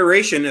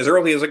consideration as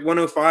early as like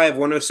 105,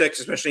 106,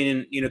 especially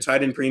in,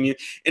 tight end premium.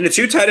 In a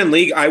 2 tight end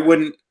league, I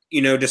wouldn't,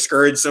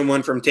 discourage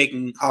someone from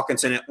taking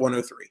Hawkinson at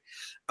 103.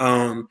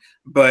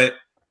 But,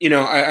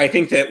 I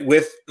think that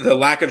with the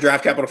lack of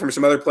draft capital from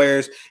some other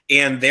players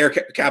and their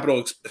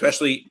capital,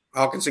 especially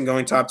Hawkinson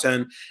going top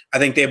 10, I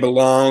think they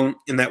belong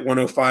in that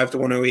 105 to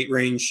 108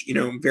 range,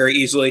 very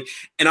easily.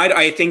 And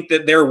I think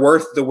that they're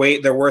worth the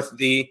wait. They're worth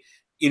the,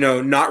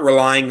 not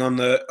relying on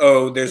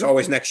there's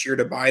always next year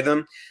to buy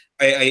them.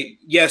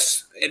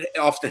 Yes, it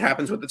often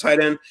happens with the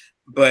tight end,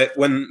 but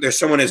when there's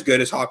someone as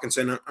good as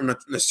Hawkinson, I'm not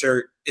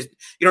necessarily, you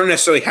don't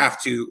necessarily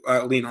have to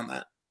lean on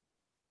that.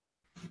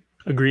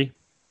 Agreed.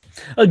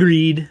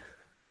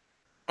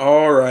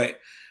 All right.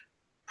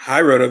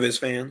 Hi, RotoViz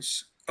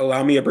fans.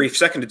 Allow me a brief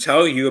second to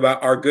tell you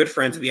about our good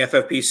friends at the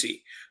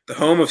FFPC, the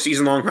home of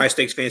season-long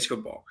high-stakes fantasy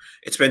football.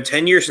 It's been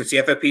 10 years since the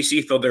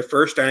FFPC filled their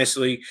first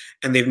Dynasty League,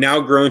 and they've now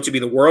grown to be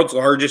the world's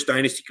largest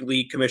Dynasty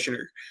League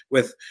commissioner,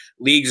 with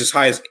leagues as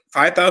high as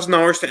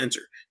 $5,000 to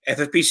enter.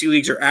 FFPC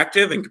leagues are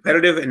active and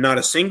competitive, and not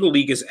a single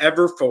league has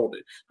ever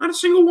folded. Not a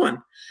single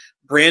one.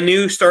 Brand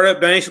new startup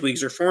Dynasty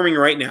Leagues are forming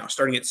right now,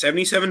 starting at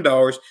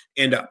 $77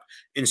 and up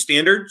in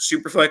standard,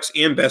 superflex,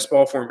 and best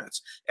ball formats.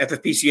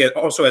 FFPC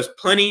also has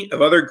plenty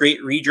of other great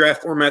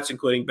redraft formats,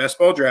 including best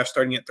ball draft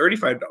starting at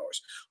 $35,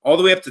 all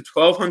the way up to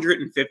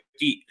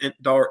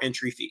 $1,250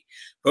 entry fee.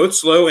 Both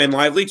slow and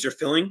live leagues are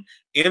filling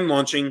and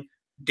launching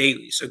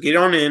daily. So get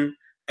on in,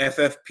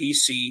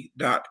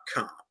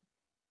 ffpc.com.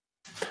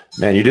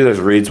 Man, you do those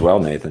reads well,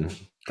 Nathan.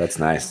 That's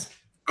nice.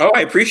 Oh,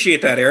 I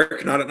appreciate that,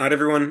 Eric. Not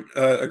everyone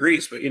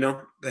agrees, but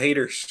the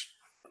haters.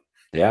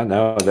 Yeah,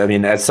 no. I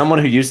mean, as someone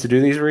who used to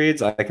do these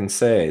reads, I can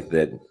say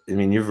that. I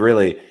mean, you've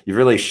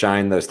really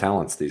shined those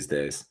talents these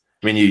days.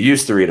 I mean, you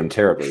used to read them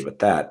terribly, but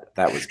that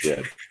was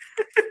good.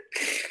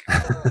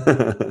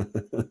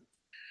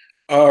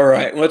 All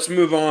right, let's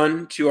move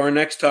on to our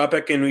next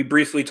topic, and we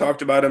briefly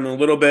talked about him a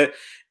little bit.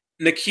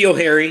 N'Keal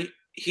Harry.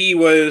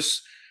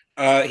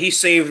 He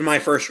saved my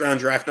first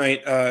round draft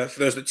night. For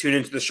those that tune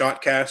into the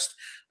Shotcast.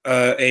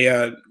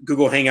 A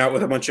Google Hangout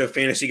with a bunch of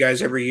fantasy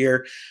guys every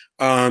year.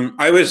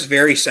 I was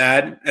very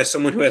sad as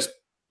someone who has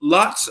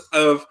lots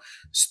of,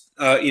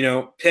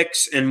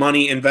 picks and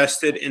money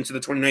invested into the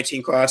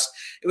 2019 class.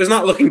 It was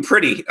not looking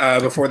pretty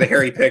before the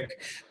Harry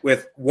pick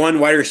with 1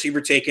 wide receiver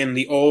taken,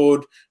 the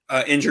old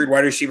injured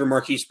wide receiver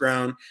Marquise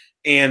Brown,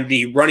 and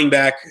the running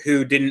back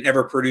who didn't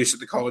ever produce at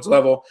the college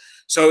level.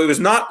 So it was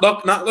not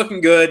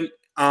looking good.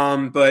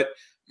 But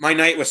my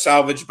night was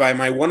salvaged by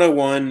my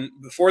 101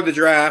 before the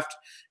draft.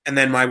 And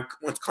then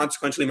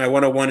consequently my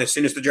 101 as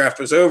soon as the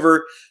draft was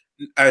over,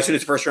 as soon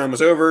as the first round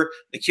was over,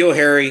 N'Keal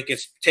Harry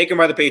gets taken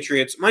by the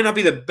Patriots. Might not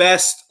be the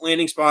best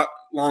landing spot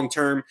long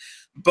term,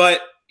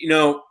 but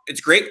it's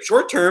great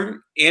short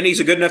term, and he's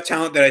a good enough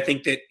talent that I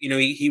think that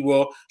he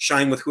will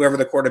shine with whoever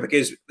the quarterback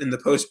is in the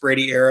post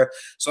Brady era.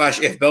 /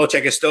 if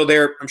Belichick is still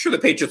there, I'm sure the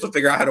Patriots will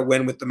figure out how to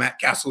win with the Matt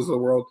Castles of the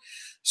world.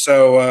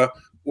 So,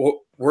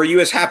 were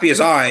you as happy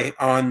as I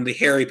on the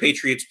Harry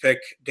Patriots pick,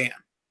 Dan?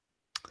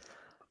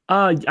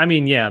 I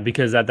mean, yeah,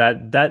 because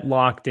that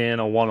locked in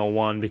a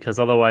 101, because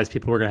otherwise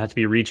people were going to have to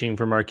be reaching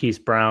for Marquise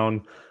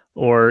Brown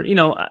or,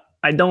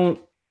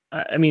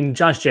 I mean,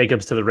 Josh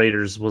Jacobs to the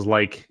Raiders was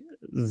like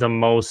the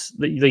most,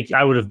 like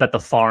I would have bet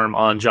the farm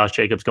on Josh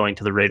Jacobs going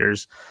to the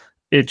Raiders.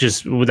 It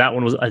just, that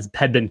one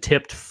had been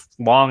tipped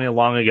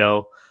long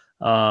ago.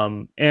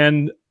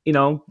 And,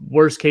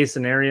 worst case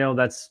scenario,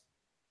 that's,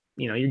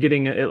 you're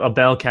getting a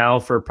bell cow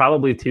for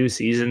probably 2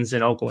 seasons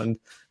in Oakland.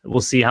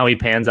 We'll see how he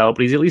pans out,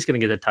 but he's at least going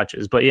to get the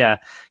touches. But yeah,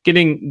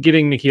 getting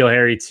N'Keal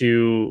Harry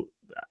to,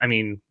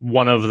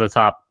 one of the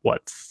top,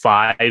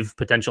 5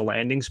 potential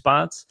landing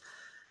spots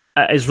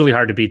is really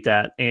hard to beat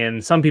that.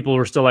 And some people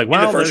were still like,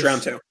 well, in the first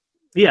round too.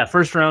 Yeah,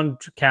 first round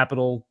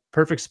capital,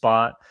 perfect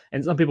spot.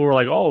 And some people were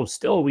like, oh,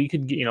 still we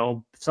could,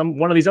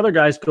 one of these other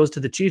guys goes to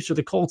the Chiefs or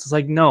the Colts. It's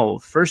like, no,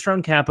 first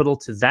round capital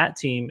to that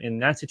team in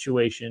that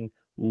situation,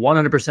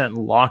 100%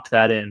 locked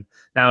that in.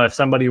 Now, if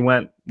somebody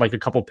went like a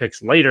couple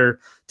picks later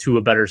to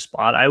a better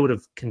spot, I would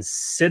have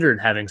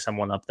considered having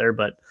someone up there.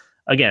 But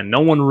again, no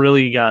one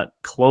really got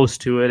close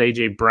to it.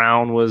 AJ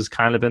Brown was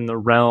kind of in the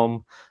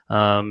realm.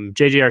 JJ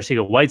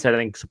Arcega-Whiteside, I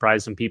think,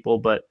 surprised some people,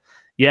 but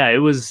yeah, it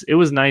was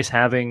nice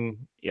having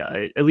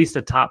at least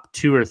a top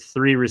 2 or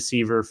 3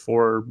 receiver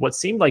for what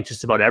seemed like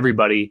just about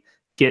everybody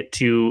get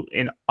to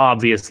an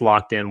obvious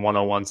locked in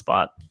 101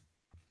 spot.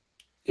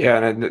 Yeah,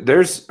 and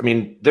there's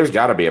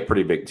got to be a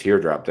pretty big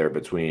teardrop there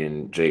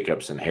between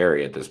Jacobs and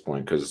Harry at this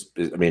point, because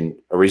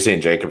are we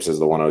saying Jacobs is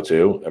the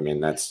 102?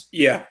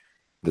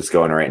 That's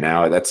going right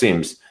now. That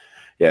seems,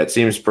 it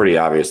seems pretty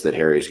obvious that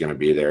Harry's going to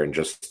be there, and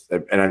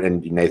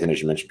Nathan,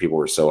 as you mentioned, people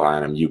were so high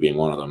on him, you being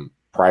one of them,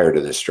 prior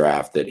to this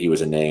draft, that he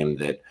was a name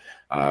that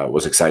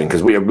was exciting,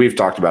 because we've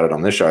talked about it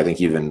on this show. I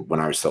think even when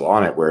I was still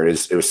on it, where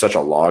it was such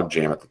a log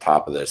jam at the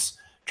top of this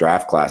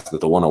draft class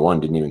that the 101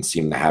 didn't even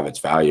seem to have its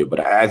value. But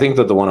I think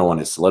that the 101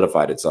 has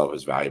solidified itself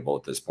as valuable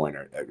at this point,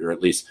 or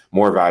at least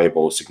more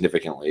valuable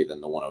significantly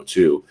than the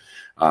 102,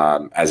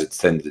 as it's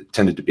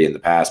tended to be in the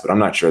past. But I'm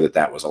not sure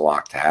that was a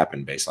lock to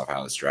happen based off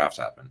how this draft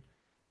happened.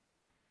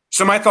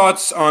 So my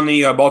thoughts on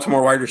the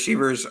Baltimore wide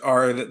receivers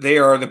are that they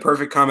are the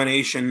perfect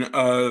combination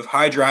of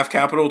high draft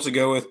capital to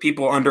go with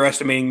people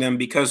underestimating them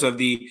because of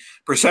the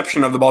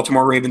perception of the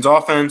Baltimore Ravens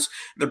offense,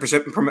 the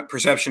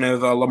perception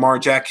of Lamar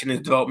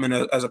Jackson's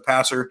development as a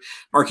passer.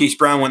 Marquise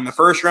Brown went in the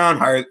first round,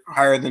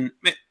 higher than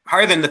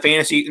the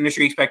fantasy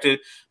industry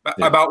expected,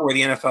 about where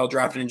the NFL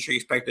drafted industry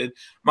expected.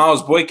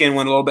 Miles Boykin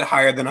went a little bit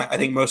higher than I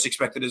think most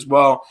expected as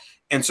well.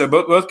 And so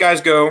both guys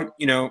go,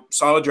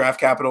 solid draft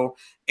capital,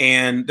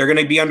 and they're going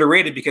to be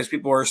underrated because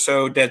people are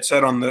so dead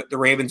set on the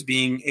Ravens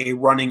being a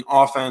running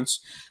offense.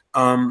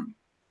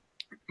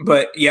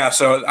 But yeah,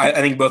 so I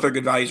think both are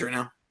good values right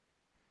now.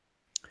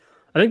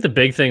 I think the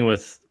big thing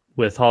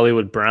with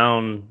Hollywood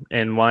Brown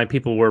and why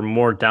people were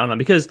more down on,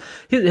 because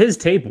his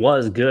tape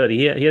was good.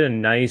 He had a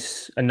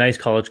nice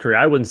college career.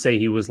 I wouldn't say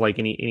he was like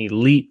an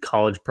elite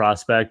college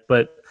prospect,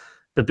 but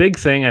the big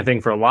thing I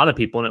think for a lot of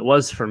people, and it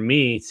was for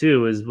me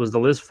too, was the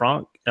Liz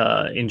Frank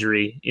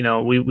injury.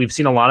 We've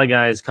seen a lot of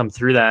guys come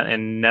through that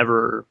and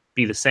never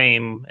be the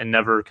same and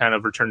never kind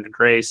of return to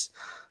grace.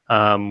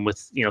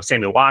 With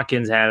Samuel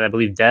Watkins had it, I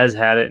believe Dez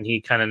had it, and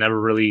he kind of never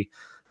really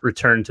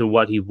returned to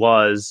what he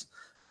was.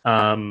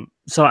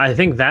 So I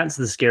think that's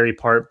the scary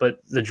part. But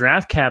the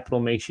draft capital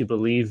makes you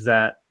believe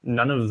that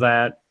none of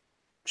that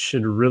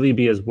should really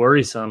be as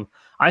worrisome.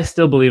 I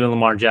still believe in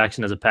Lamar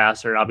Jackson as a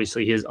passer.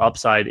 Obviously, his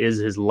upside is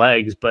his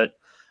legs, but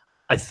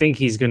I think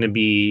he's going to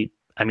be,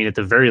 at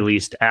the very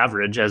least,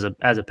 average as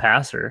a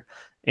passer.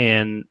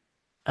 And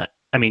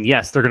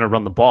yes, they're going to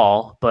run the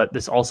ball, but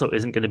this also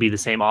isn't going to be the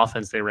same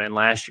offense they ran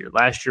last year.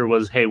 Last year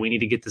was, hey, we need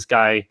to get this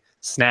guy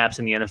snaps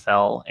in the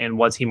NFL. And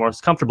what's he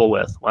most comfortable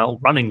with? Well,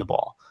 running the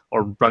ball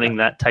or running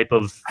that type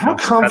of. How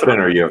confident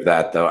are you of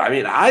that, though?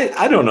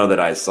 I don't know that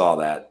I saw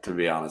that, to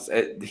be honest.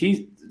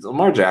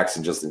 Lamar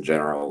Jackson just in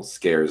general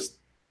scares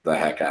the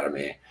heck out of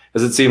me,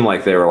 because it seemed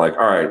like they were like,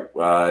 all right,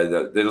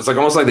 it was like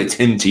almost like they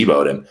Tim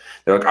Tebow'd him.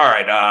 They're like, all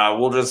right,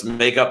 we'll just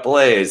make up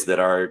plays that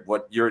are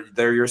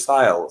they're your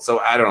style. So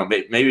I don't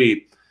know,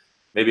 maybe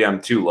I'm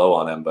too low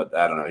on him, but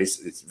I don't know.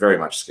 It's very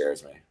much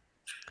scares me.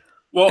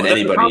 Well,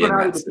 the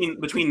commonality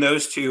between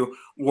those two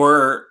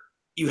were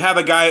you have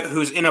a guy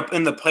who's in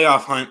the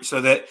playoff hunt,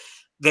 so that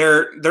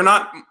they're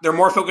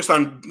more focused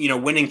on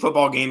winning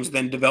football games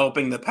than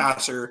developing the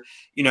passer.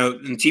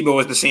 And Tebow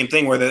was the same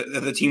thing, where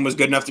the team was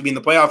good enough to be in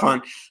the playoff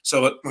hunt.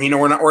 So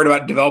we're not worried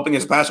about developing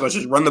as a passer. Let's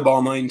just run the ball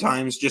a million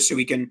times just so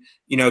we can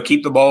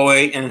keep the ball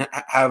away and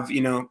have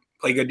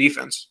play good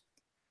defense.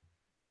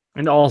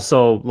 And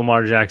also,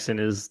 Lamar Jackson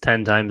is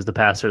 10 times the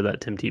passer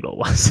that Tim Tebow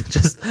was.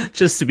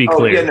 just to be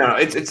clear. Yeah, no,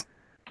 it's.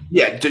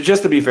 Yeah,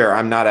 just to be fair,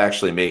 I'm not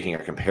actually making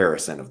a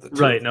comparison of the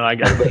two. Right, no, I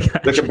got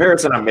it. The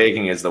comparison I'm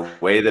making is the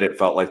way that it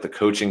felt like the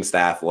coaching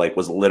staff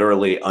was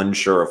literally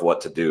unsure of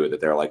what to do, that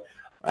they're like,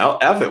 well,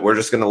 F it, we're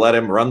just going to let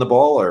him run the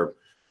ball or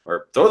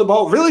throw the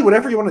ball. Really,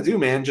 whatever you want to do,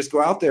 man, just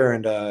go out there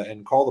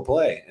and call the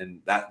play.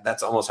 And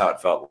that's almost how it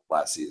felt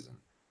last season.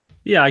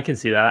 Yeah, I can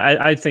see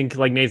that. I think,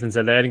 like Nathan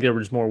said, I think they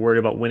were just more worried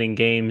about winning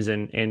games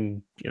and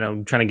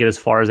trying to get as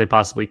far as they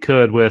possibly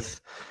could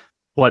with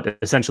what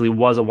essentially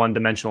was a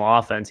one-dimensional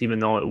offense, even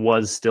though it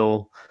was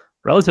still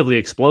relatively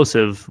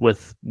explosive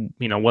with,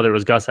 whether it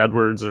was Gus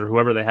Edwards or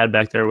whoever they had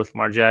back there with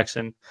Lamar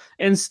Jackson,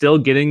 and still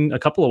getting a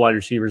couple of wide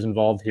receivers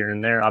involved here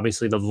and there.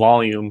 Obviously, the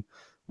volume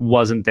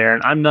wasn't there.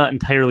 And I'm not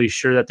entirely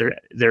sure that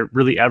there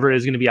really ever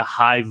is going to be a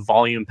high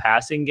volume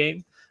passing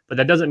game, but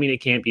that doesn't mean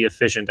it can't be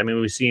efficient. I mean,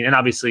 we've seen, and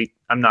obviously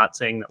I'm not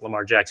saying that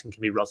Lamar Jackson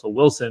can be Russell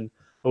Wilson,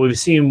 but we've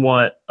seen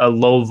what a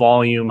low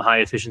volume, high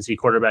efficiency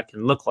quarterback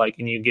can look like,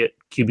 and you get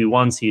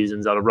QB1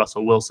 seasons out of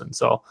Russell Wilson.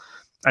 So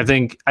I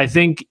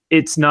think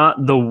it's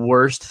not the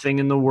worst thing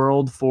in the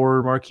world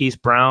for Marquise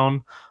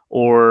Brown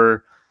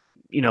or,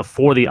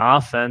 for the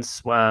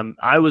offense.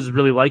 I was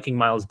really liking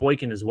Miles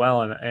Boykin as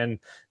well. And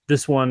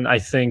this one, I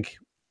think,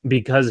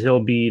 because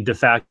he'll be de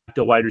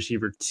facto wide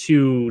receiver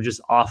 2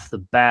 just off the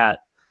bat,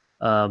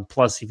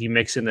 plus if you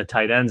mix in the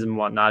tight ends and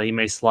whatnot, he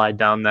may slide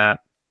down that.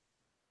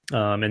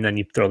 And then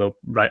you throw the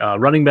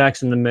running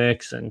backs in the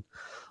mix and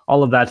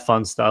all of that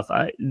fun stuff.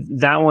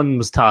 That one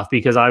was tough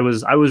because I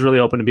was really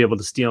hoping to be able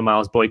to steal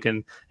Miles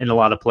Boykin in a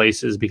lot of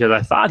places because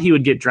I thought he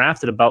would get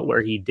drafted about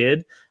where he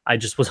did. I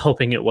just was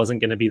hoping it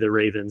wasn't going to be the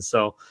Ravens.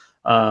 So,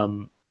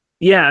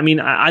 yeah, I mean,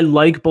 I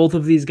like both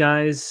of these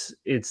guys.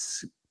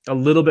 It's a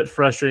little bit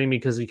frustrating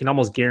because you can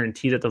almost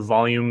guarantee that the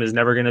volume is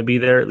never going to be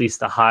there, at least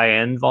the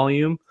high-end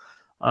volume.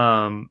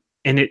 And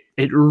it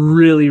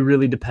really,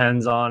 really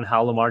depends on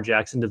how Lamar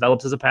Jackson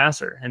develops as a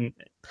passer. And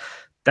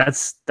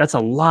that's a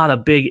lot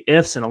of big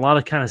ifs and a lot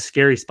of kind of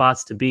scary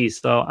spots to be.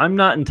 So I'm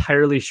not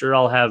entirely sure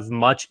I'll have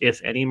much,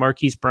 if any,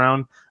 Marquise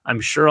Brown. I'm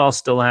sure I'll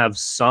still have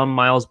some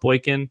Miles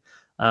Boykin.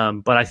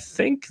 But I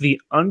think the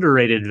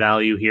underrated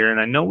value here, and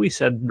I know we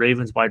said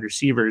Ravens wide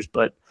receivers,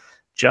 but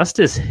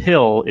Justice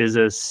Hill is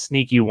a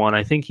sneaky one.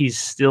 I think he's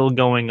still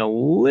going a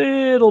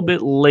little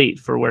bit late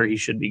for where he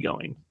should be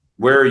going.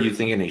 Where are you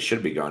thinking he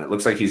should be going? It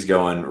looks like he's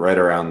going right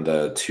around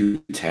the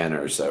 210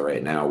 or so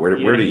right now. Where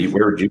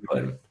would you put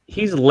him?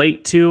 He's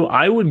late 2.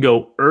 I would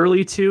go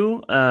early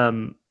 2. I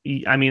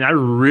mean, I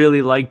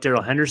really like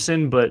Darrell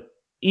Henderson, but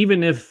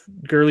even if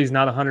Gurley's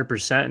not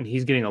 100% and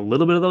he's getting a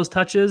little bit of those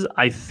touches,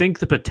 I think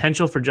the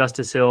potential for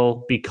Justice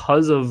Hill,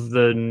 because of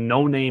the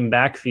no-name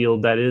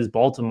backfield that is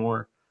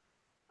Baltimore,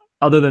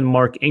 other than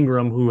Mark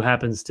Ingram, who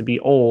happens to be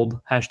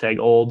old,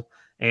 #old,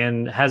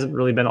 and hasn't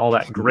really been all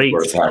that great.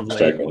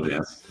 Old,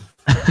 yes.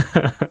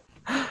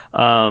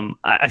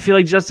 I feel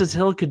like Justice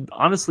Hill could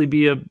honestly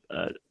be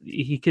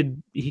he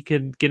could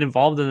get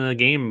involved in the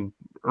game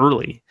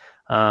early.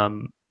 Yeah,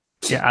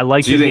 I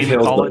like. Do you think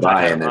Hill's the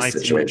buy in this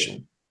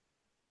situation?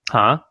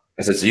 Huh?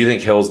 I said, so you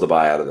think Hill's the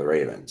buy out of the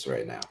Ravens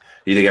right now?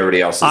 Do you think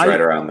everybody else is right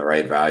around the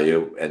right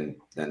value, and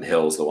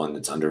Hill's the one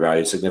that's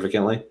undervalued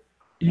significantly?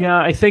 Yeah,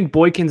 I think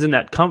Boykin's in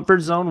that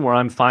comfort zone where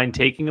I'm fine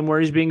taking him where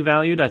he's being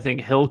valued. I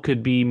think Hill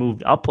could be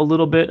moved up a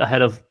little bit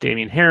ahead of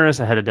Damian Harris,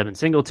 ahead of Devin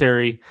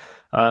Singletary,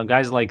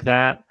 guys like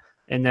that.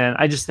 And then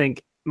I just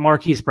think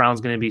Marquise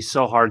Brown's going to be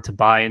so hard to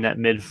buy in that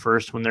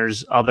mid-first when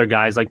there's other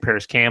guys like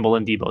Paris Campbell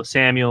and Deebo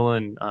Samuel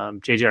and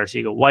J.J.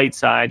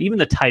 Arcega-Whiteside. Even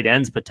the tight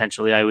ends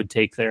potentially I would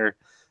take there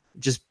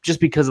just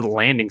because of the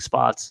landing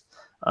spots.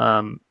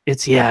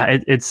 It's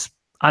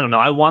I don't know.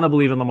 I want to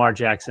believe in Lamar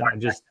Jackson.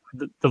 Just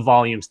the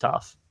volume's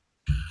tough.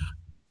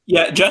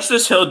 Yeah,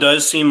 Justice Hill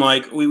does seem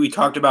like we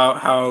talked about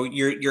how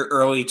your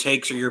early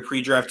takes or your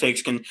pre-draft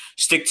takes can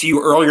stick to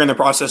you earlier in the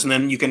process, and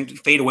then you can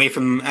fade away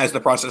from them as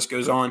the process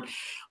goes on.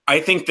 I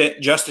think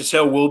that Justice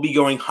Hill will be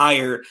going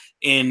higher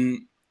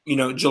in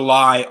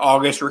July,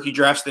 August rookie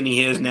drafts than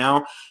he is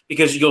now,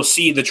 because you'll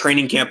see the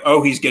training camp.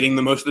 Oh, he's getting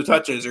the most of the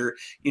touches, or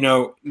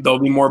there'll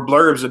be more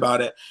blurbs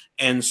about it,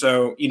 and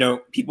so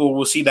people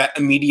will see that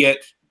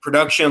immediate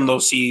production. They'll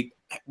see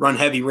run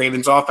heavy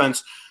Ravens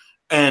offense.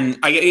 And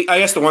I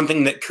guess the one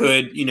thing that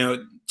could,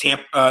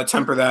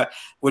 temper that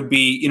would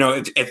be,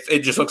 if it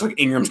just looks like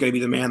Ingram's going to be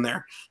the man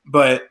there,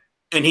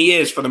 and he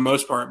is for the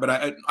most part.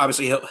 But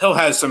obviously he'll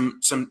has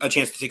a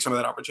chance to take some of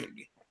that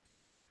opportunity.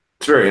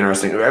 It's very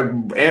interesting.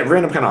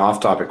 Random kind of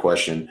off-topic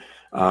question: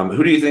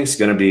 who do you think is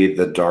going to be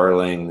the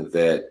darling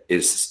that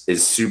is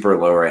super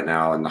low right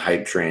now, and the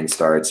hype train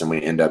starts, and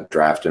we end up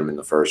drafting him in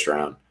the first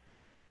round?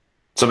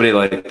 Somebody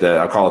like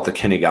I'll call it the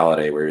Kenny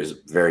Galladay, where he was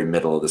very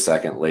middle of the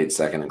second, late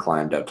second, and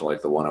climbed up to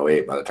like the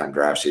 108 by the time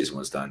draft season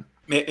was done.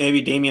 Maybe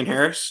Damian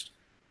Harris.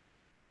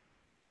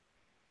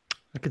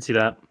 I could see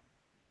that.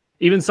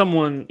 Even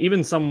someone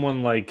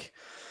like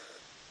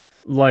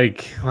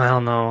well,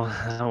 no,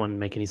 that wouldn't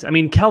make any sense. I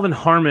mean, Kelvin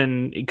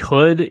Harmon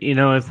could,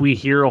 if we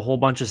hear a whole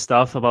bunch of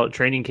stuff about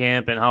training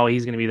camp and how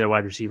he's going to be their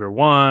wide receiver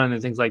 1 and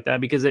things like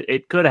that, because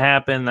it could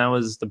happen. That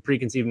was the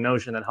preconceived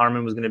notion that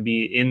Harmon was going to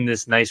be in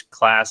this nice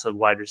class of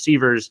wide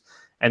receivers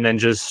and then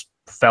just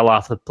fell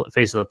off the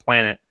face of the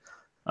planet.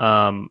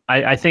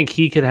 I think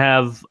he could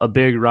have a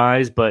big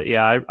rise, but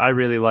yeah, I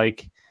really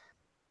like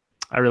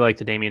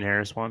the Damian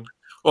Harris one.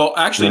 Well,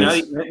 actually,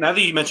 now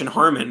that you mentioned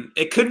Harmon,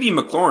 it could be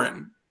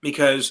McLaurin,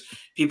 because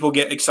people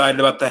get excited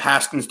about the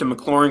Haskins to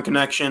McLaurin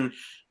connection,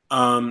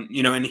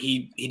 and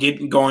he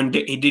did go on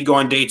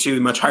day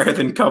 2 much higher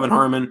than Kelvin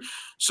Harmon.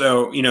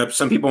 So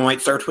some people might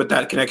start to put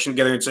that connection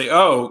together and say,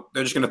 oh,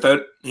 they're just going to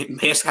throw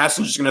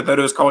Haskins just going to throw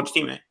to his college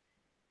teammate.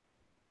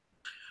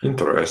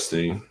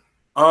 Interesting.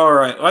 All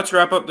right, let's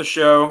wrap up the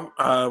show.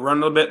 Run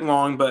a little bit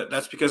long, but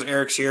that's because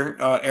Eric's here.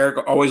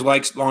 Eric always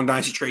likes long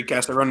Dynasty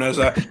Tradecast. Everyone knows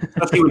that,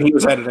 especially when he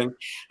was editing.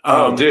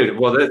 Dude,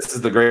 well, this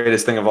is the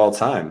greatest thing of all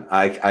time.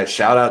 I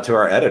shout out to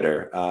our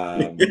editor,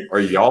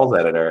 or y'all's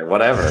editor,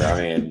 whatever. I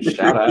mean,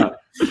 shout out.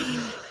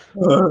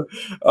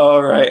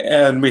 All right,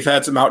 and we've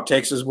had some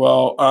outtakes as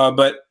well.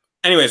 But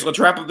anyways, let's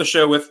wrap up the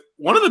show with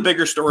one of the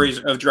bigger stories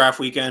of draft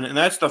weekend, and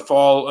that's the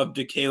fall of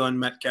DeKalon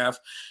Metcalf.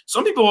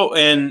 Some people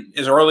in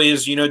as early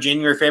as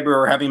January, February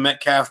were having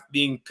Metcalf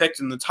being picked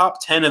in the top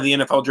 10 of the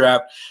NFL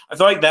draft. I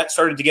feel like that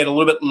started to get a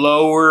little bit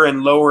lower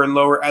and lower and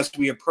lower as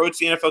we approach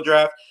the NFL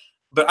draft.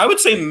 But I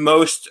would say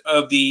most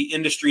of the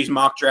industry's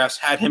mock drafts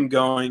had him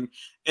going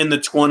in the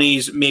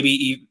 20s,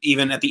 maybe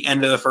even at the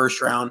end of the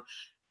first round.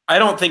 I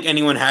don't think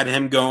anyone had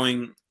him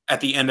going at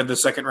the end of the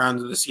second round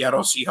of the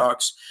Seattle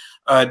Seahawks.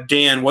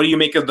 Dan, what do you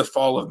make of the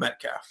fall of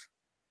Metcalf?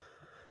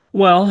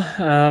 Well,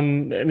 I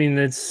mean,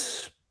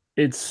 it's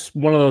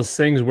one of those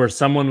things where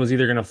someone was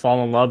either going to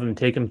fall in love and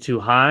take him too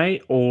high,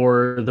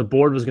 or the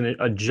board was going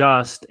to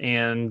adjust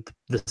and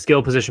the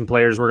skill position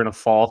players were going to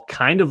fall,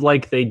 kind of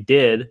like they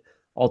did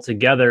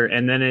altogether.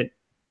 And then it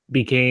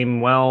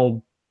became, J.J.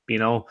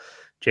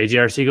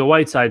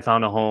 Arcega-Whiteside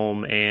found a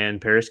home,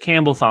 and Paris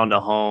Campbell found a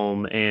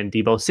home, and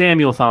Deebo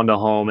Samuel found a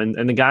home.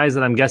 And the guys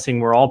that I'm guessing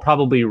were all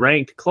probably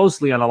ranked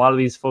closely on a lot of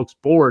these folks'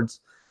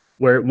 boards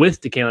with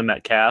DeKalon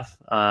Metcalf.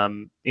 I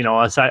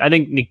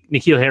think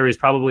N'Keal Harry is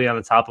probably on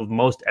the top of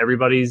most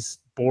everybody's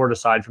board,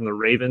 aside from the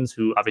Ravens,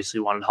 who obviously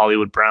wanted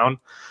Hollywood Brown.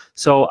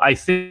 So I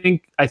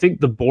think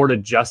the board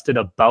adjusted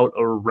about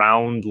a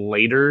round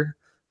later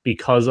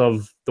because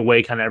of the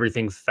way kind of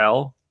everything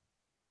fell.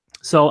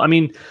 So, I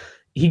mean,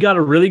 he got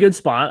a really good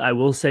spot. I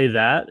will say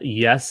that.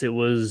 Yes, it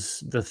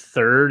was the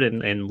third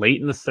and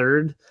late in the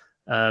third.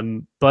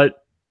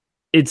 But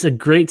it's a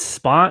great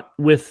spot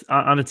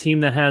on a team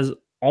that has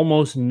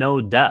almost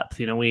no depth.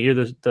 We hear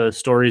the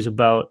stories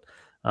about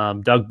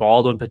Doug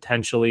Baldwin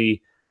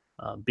potentially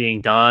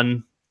being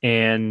done,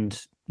 and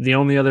the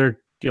only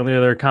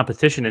other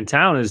competition in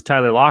town is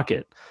Tyler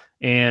Lockett.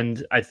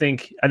 And I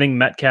think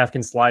Metcalf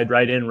can slide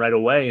right in right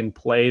away and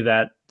play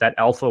that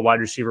alpha wide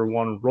receiver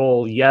one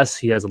role. Yes,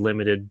 he has a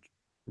limited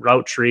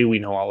route tree. We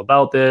know all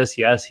about this.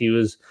 Yes, he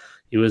was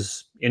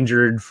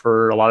injured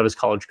for a lot of his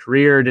college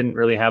career, didn't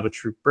really have a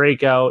true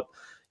breakout,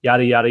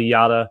 yada, yada,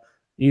 yada.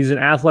 He's an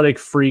athletic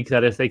freak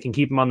that if they can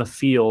keep him on the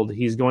field,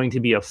 he's going to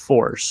be a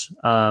force.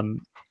 I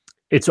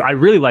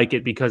really like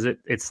it because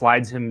it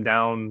slides him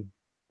down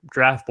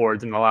draft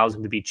boards and allows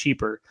him to be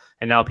cheaper.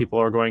 And now people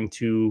are going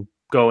to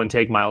go and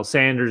take Miles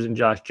Sanders and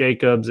Josh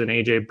Jacobs and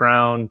AJ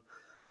Brown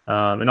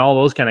and all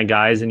those kind of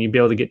guys, and you'd be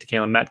able to get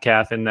DeKalon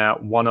Metcalf in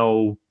that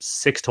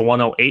 106 to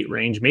 108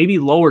 range, maybe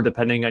lower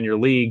depending on your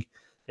league.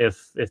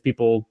 If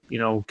people,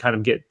 kind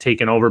of get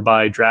taken over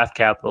by draft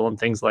capital and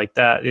things like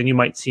that, and you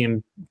might see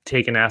him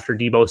taken after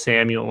Deebo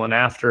Samuel and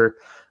after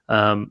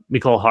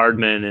Mecole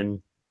Hardman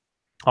and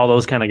all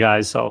those kind of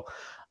guys. So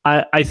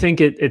I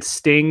think it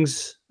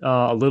stings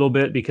a little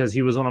bit because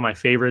he was one of my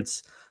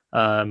favorites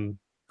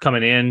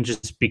coming in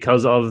just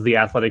because of the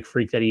athletic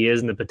freak that he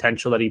is and the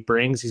potential that he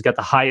brings. He's got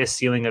the highest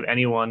ceiling of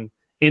anyone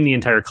in the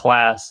entire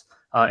class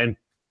and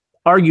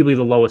arguably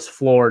the lowest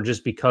floor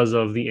just because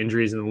of the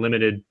injuries and the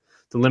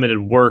limited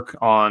work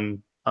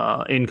on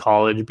in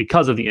college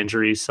because of the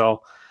injuries.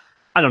 So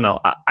I don't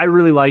know.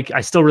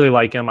 I still really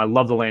like him. I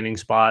love the landing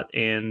spot,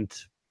 and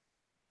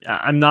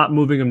I'm not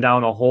moving him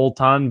down a whole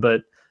ton,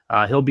 but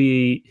he'll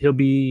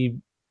be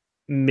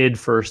mid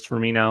first for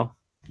me now.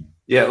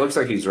 Yeah, it looks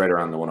like he's right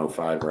around the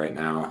 105 right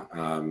now.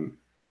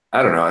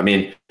 I don't know. I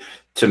mean,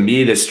 to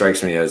me, this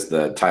strikes me as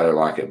the Tyler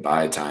Lockett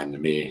buy time to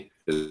me,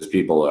 because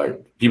people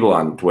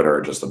on Twitter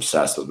are just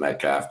obsessed with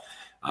Metcalf.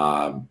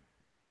 I'm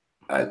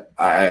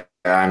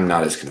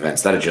not as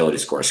convinced. That agility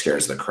score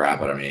scares the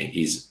crap out of me.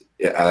 He's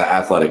an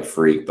athletic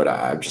freak, but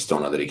I just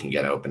don't know that he can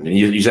get open. And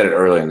you said it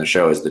earlier in the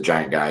show, is the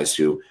giant guys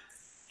who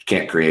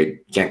can't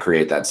create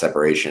that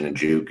separation and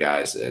juke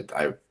guys.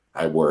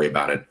 I worry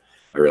about it.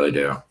 I really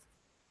do.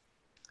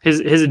 His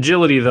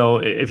agility, though,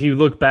 if you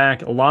look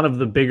back, a lot of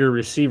the bigger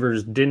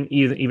receivers didn't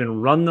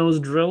even run those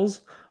drills,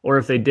 or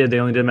if they did, they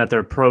only did them at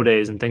their pro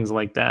days and things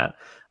like that.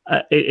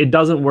 It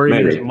doesn't worry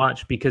me as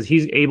much because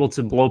he's able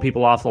to blow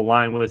people off the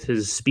line with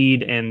his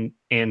speed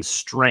and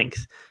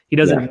strength. He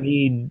doesn't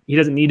need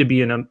to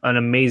be an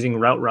amazing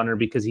route runner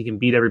because he can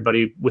beat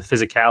everybody with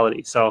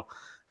physicality. So,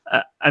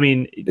 I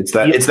mean, it's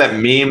that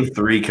meme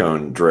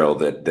 3-cone drill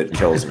that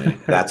kills me.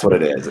 That's what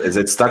it is.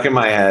 It's stuck in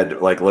my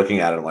head, like looking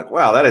at it, I'm like,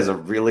 wow, that is a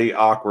really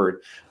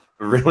awkward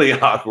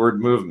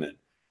movement.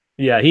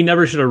 Yeah, he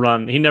never should have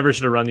run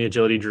the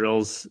agility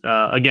drills.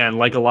 Again,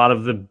 like a lot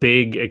of the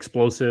big,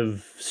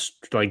 explosive,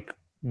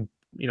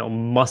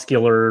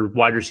 muscular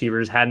wide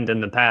receivers hadn't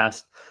in the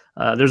past.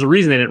 There's a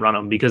reason they didn't run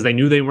them, because they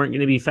knew they weren't going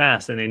to be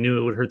fast and they knew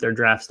it would hurt their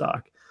draft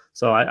stock.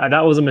 So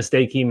that was a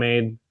mistake he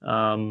made.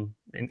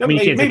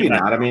 Maybe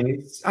not. I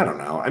mean, I don't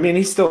know. I mean,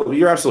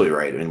 you're absolutely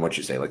right in what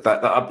you say. Like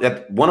that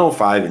at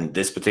 105 in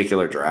this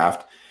particular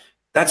draft,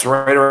 that's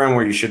right around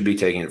where you should be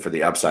taking it for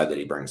the upside that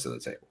he brings to the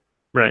table.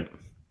 Right.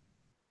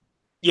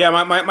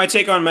 Yeah, my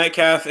take on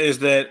Metcalf is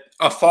that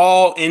a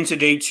fall into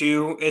day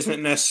 2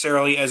 isn't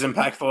necessarily as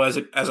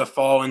impactful as a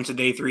fall into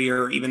day 3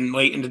 or even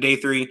late into day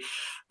 3.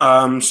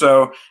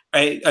 So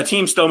a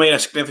team still made a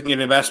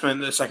significant investment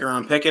in the second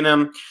round pick in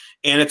him,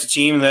 and it's a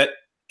team that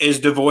is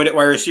devoid at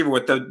wide receiver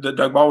with the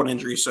Doug Baldwin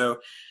injury. So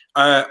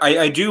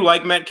I do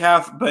like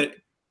Metcalf, but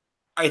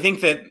I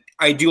think that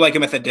I do like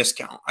him at the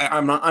discount.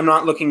 I'm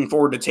not looking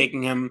forward to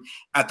taking him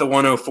at the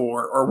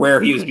 104 or where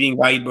he was being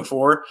valued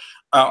before.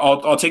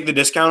 I'll take the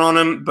discount on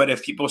him, but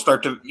if people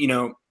start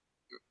to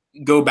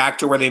go back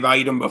to where they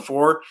valued him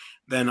before,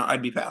 then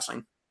I'd be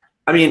passing.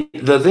 I mean,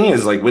 the thing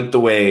is, like, with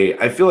the way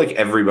I feel like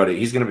everybody,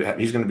 he's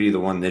gonna be the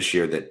one this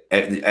year that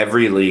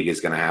every league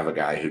is gonna have a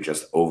guy who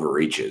just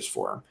overreaches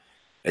for him.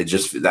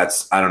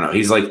 I don't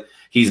know.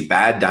 He's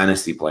bad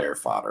dynasty player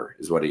fodder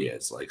is what he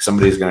is. Like,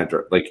 somebody's gonna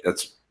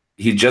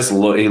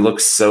he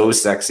looks so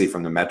sexy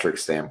from the metric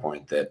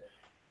standpoint that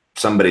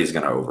somebody's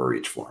gonna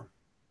overreach for him.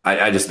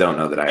 I just don't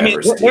know that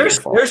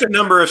there's a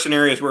number of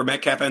scenarios where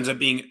Metcalf ends up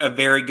being a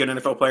very good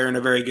NFL player and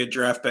a very good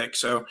draft pick.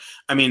 So,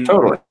 I mean,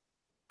 totally.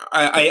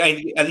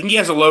 I think he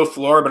has a low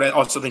floor, but I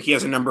also think he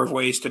has a number of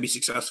ways to be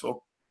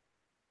successful.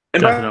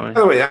 And by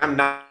the way, I'm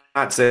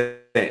not saying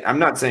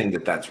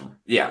that that's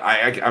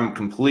I'm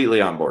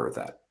completely on board with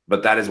that.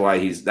 But that is why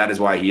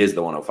he is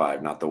the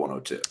 105, not the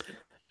 102.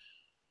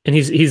 And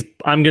he's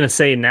I'm going to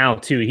say now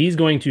too, he's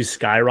going to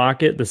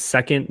skyrocket the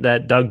second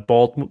that Doug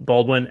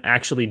Baldwin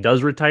actually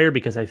does retire,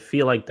 because I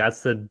feel like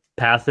that's the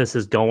path this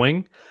is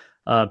going.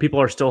 People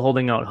are still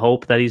holding out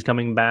hope that he's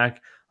coming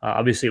back.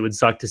 Obviously, it would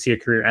suck to see a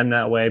career end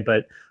that way,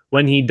 but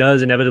when he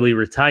does inevitably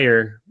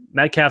retire,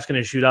 Metcalf's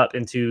going to shoot up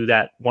into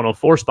that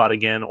 104 spot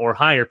again or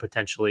higher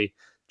potentially,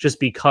 just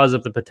because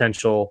of the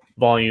potential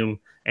volume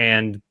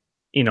and,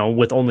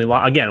 with only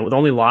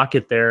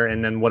Lockett there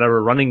and then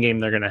whatever running game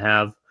they're going to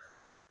have.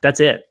 That's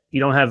it.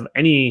 You don't have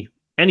any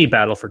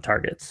battle for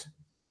targets.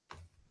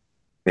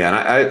 Yeah,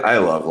 and I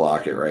love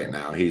Lockett right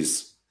now.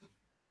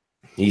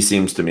 He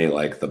seems to me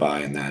like the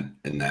buy in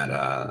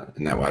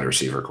that wide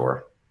receiver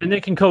core. And they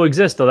can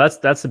coexist, though.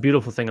 That's the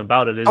beautiful thing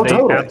about it is they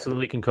totally.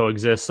 Absolutely can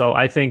coexist. So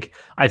I think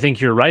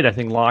you're right. I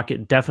think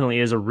Lockett definitely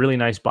is a really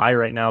nice buy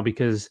right now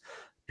because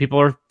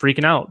people are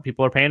freaking out.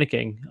 People are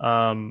panicking.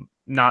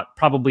 Not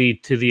probably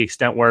to the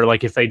extent where,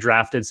 like, if they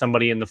drafted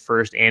somebody in the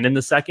first and in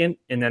the second,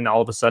 and then all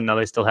of a sudden now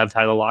they still have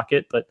Tyler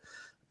Lockett, but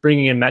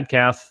bringing in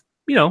Metcalf,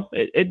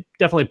 it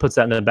definitely puts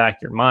that in the back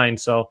of your mind.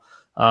 So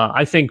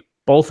I think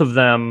both of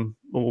them,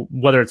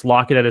 whether it's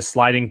Lockett at his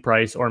sliding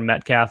price or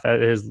Metcalf at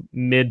his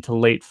mid to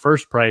late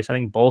first price, I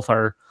think both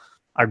are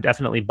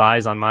definitely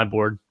buys on my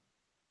board.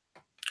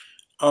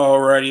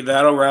 Alrighty,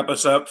 that'll wrap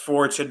us up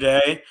for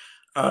today.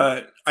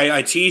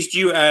 I teased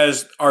you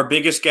as our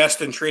biggest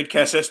guest in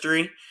TradeCast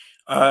history.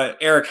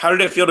 Eric, how did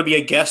it feel to be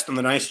a guest on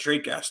the Nice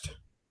TradeCast?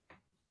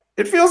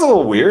 It feels a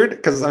little weird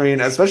because, I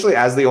mean, especially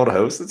as the old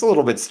host, it's a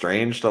little bit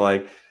strange to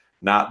like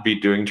not be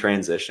doing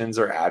transitions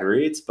or ad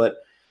reads. But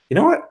you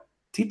know what?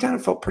 Deep down,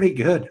 it felt pretty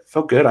good. It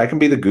felt good. I can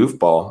be the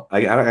goofball.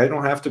 I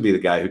don't have to be the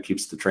guy who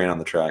keeps the train on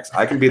the tracks.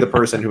 I can be the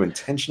person who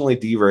intentionally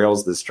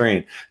derails this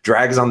train,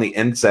 drags on the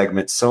end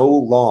segment so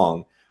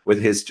long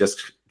with his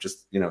just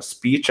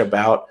speech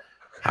about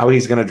how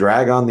he's going to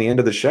drag on the end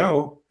of the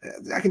show.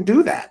 I can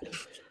do that.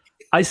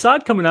 I saw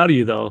it coming out of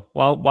you though.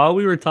 While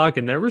we were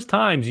talking, there was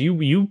times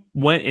you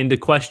went into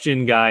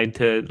question guide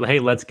to, hey,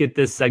 let's get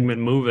this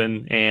segment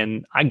moving,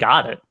 and I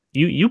got it.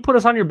 You put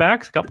us on your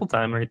backs a couple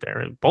times right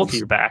there, both of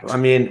your backs. I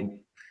mean,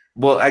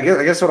 well, I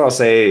guess what I'll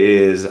say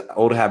is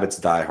old habits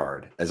die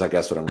hard. Is I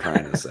guess what I'm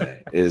trying to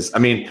say is, I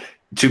mean,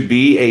 to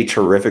be a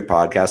terrific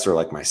podcaster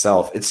like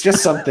myself, it's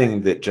just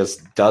something that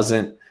just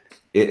doesn't.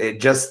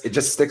 It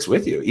just sticks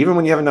with you, even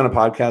when you haven't done a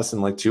podcast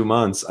in like 2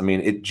 months. I mean,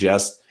 it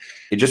just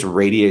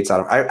radiates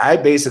out of. I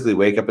basically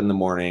wake up in the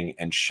morning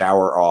and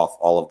shower off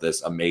all of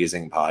this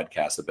amazing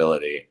podcast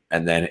ability,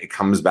 and then it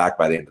comes back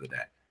by the end of the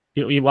day.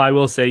 I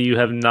will say you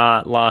have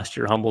not lost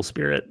your humble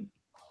spirit.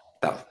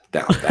 No,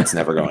 that's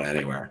never going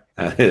anywhere.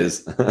 That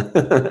is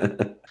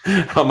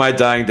on my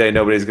dying day.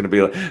 Nobody's gonna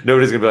be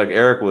like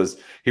Eric was.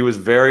 He was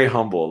very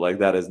humble. Like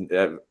that is,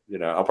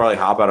 I'll probably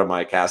hop out of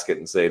my casket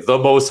and say the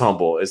most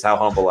humble is how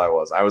humble I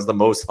was. I was the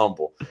most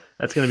humble.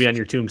 That's gonna be on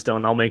your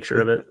tombstone. I'll make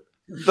sure of it.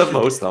 The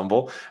most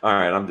humble. All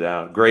right, I'm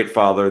down. Great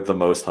father, the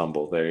most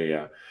humble. There you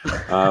go.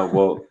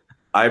 Well,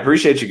 I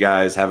appreciate you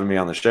guys having me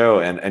on the show,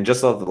 and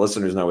just let the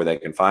listeners know where they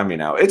can find me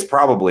now. It's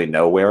probably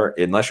nowhere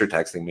unless you're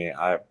texting me.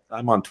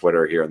 I'm on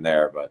Twitter here and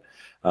there, but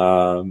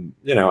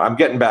I'm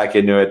getting back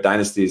into it.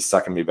 Dynasty's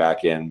sucking me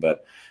back in,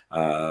 but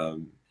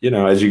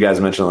as you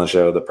guys mentioned on the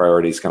show, the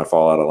priorities kind of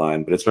fall out of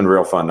line. But it's been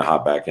real fun to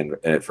hop back in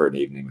it for an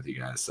evening with you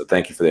guys. So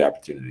thank you for the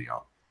opportunity,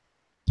 y'all.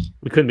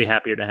 We couldn't be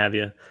happier to have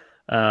you.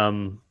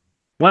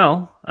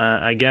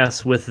 I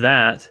guess with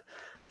that,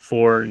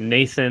 for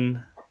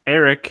Nathan,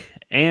 Eric,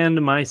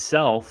 and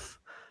myself,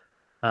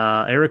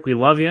 Eric, we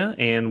love you,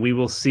 and we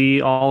will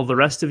see all the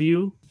rest of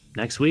you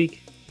next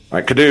week. All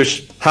right,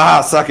 Kadoosh.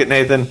 Ha, suck it,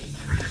 Nathan.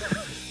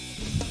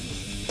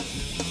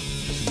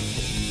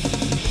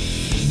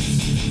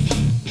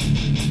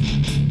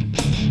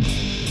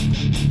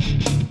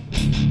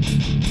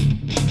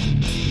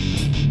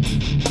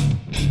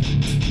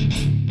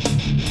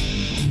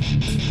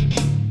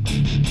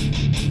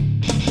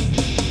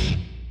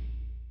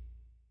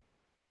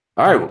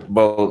 All right.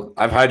 Well,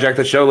 I've hijacked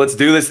the show. Let's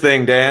do this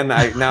thing, Dan.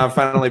 I've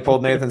finally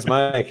pulled Nathan's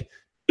mic.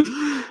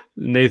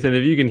 Nathan,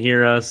 if you can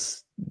hear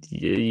us,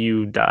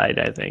 you died,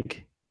 I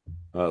think.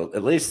 Well,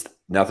 at least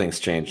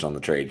nothing's changed on the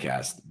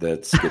Tradecast.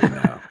 That's good to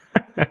know.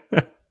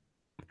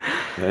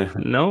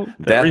 No.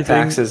 Death,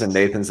 taxes, and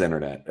Nathan's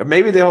internet. Or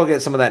maybe they'll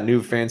get some of that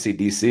new fancy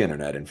DC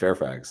internet in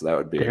Fairfax. That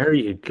would be. There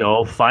you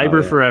go.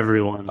 Fiber for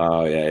everyone.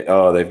 Oh yeah.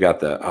 Oh, they've got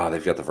the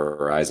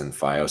Verizon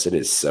Fios. It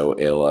is so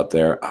ill up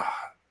there. Oh,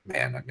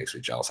 man, that makes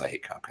me jealous. I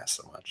hate Comcast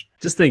so much.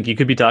 Just think, you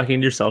could be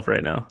talking to yourself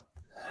right now.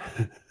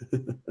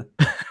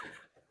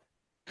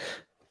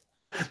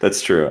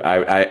 That's true.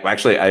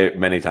 I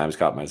many times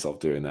caught myself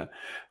doing that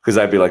because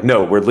I'd be like,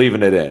 "No, we're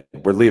leaving it in.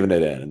 We're leaving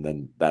it in," and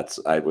then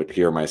I would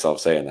hear myself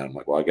saying that. I'm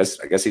like, "Well, I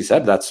guess he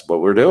said that's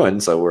what we're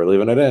doing, so we're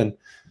leaving it in."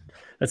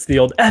 That's the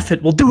old F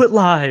it. We'll do it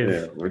live.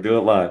 Yeah, we're doing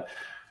it live.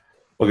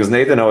 Well, because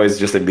Nathan always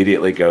just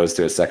immediately goes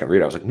to a second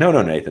read. I was like, "No,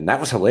 Nathan, that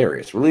was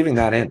hilarious. We're leaving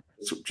that in.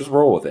 Just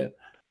roll with it."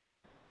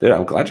 Dude,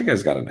 I'm glad you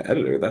guys got an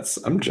editor.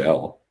 I'm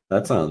gel.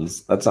 That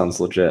sounds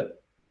legit.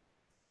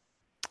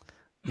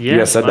 Yeah, you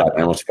guys said that,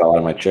 I almost fell out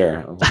of my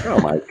chair. I was like,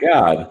 "Oh my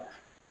god."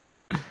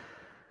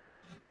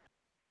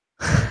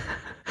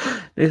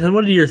 Nathan,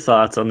 what are your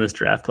thoughts on this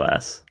draft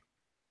class?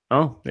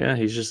 Oh, yeah,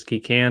 he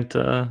can't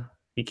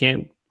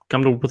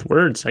come with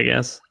words, I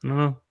guess. I don't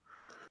know.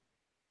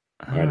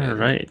 All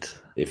right.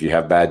 If you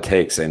have bad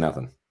takes, say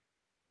nothing.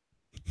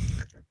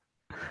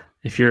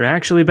 If you're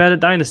actually bad at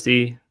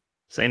Dynasty,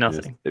 say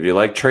nothing. If you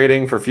like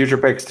trading for future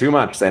picks too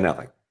much, say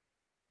nothing.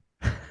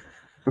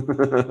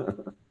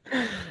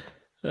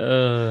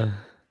 Got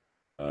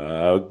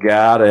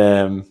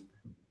him.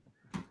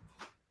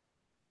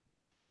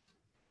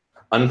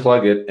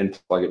 Unplug it and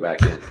plug it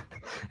back in.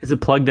 Is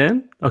it plugged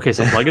in? Okay,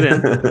 so plug it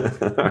in.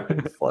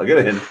 Plug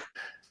it in.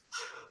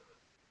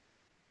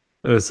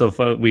 It was so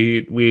fun.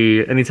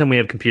 We anytime we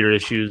have computer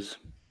issues,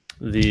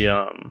 we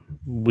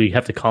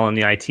have to call in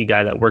the IT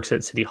guy that works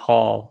at City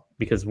Hall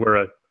because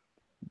we're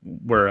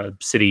a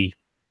city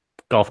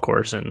golf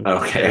course. And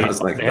okay, I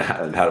was like,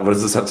 what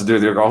does this have to do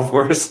with your golf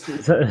course?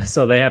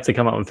 So they have to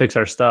come out and fix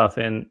our stuff,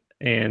 and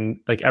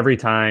like every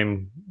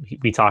time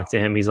we talk to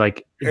him, he's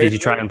like, "Did you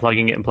try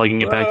unplugging it and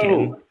plugging it back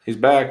in?" He's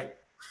back.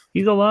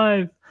 He's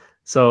alive.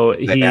 So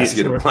he asks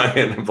you to plug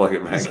it and plug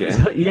it back in.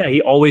 So, yeah,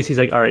 he's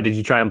like, "All right, did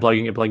you try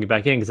unplugging it, plugging it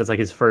back in?" Because that's like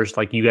his first,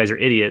 like, "You guys are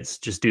idiots.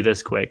 Just do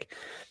this quick."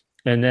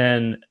 And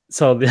then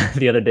so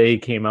the other day he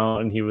came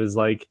out and he was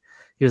like,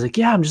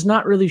 "Yeah, I'm just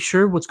not really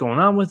sure what's going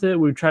on with it.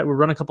 We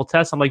run a couple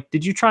tests." I'm like,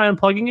 "Did you try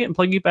unplugging it and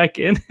plugging it back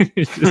in?"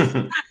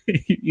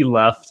 He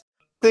left.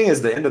 The thing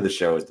is, the end of the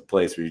show is the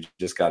place where you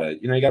just gotta,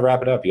 you gotta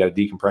wrap it up. You gotta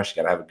decompress.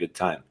 You gotta have a good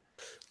time.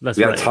 We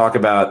gotta talk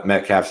about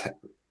Metcalf's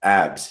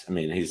abs. I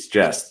mean,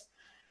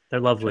 they're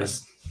lovely.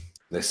 Just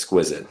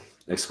exquisite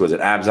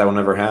abs I will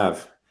never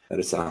have. That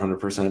is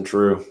 100%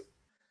 true.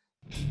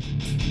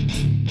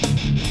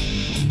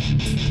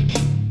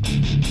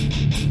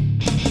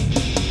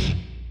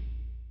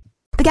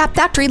 The Gap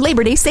Factory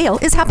Labor Day sale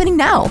is happening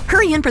now.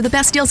 Hurry in for the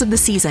best deals of the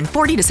season,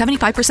 40 to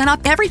 75% off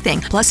everything,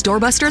 plus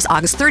doorbusters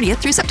August 30th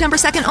through September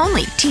 2nd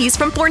only. Tees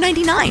from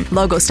 $4.99,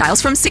 logo styles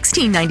from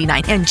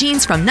 $16.99, and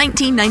jeans from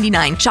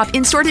 $19.99. Shop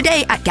in-store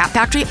today at Gap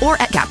Factory or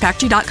at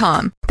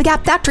gapfactory.com. The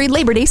Gap Factory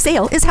Labor Day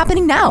sale is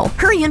happening now.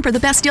 Hurry in for the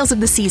best deals of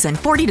the season,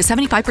 40 to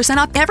 75%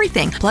 off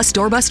everything, plus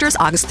doorbusters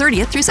August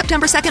 30th through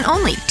September 2nd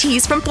only.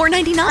 Tees from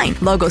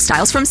 $4.99, logo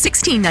styles from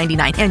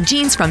 $16.99, and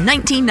jeans from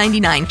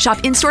 $19.99.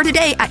 Shop in-store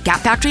today at Gap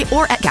Factory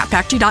or at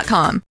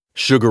gapfactory.com.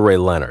 Sugar Ray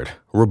Leonard,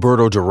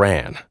 Roberto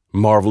Duran,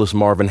 Marvelous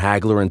Marvin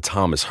Hagler, and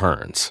Thomas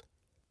Hearns.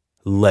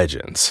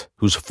 Legends,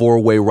 whose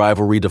four-way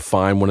rivalry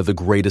defined one of the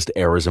greatest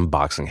eras in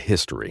boxing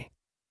history.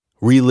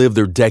 Relive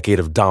their decade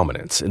of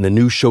dominance in the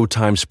new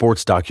Showtime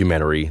sports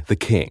documentary, The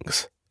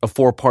Kings, a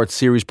 4-part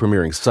series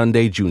premiering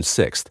Sunday, June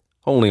 6th,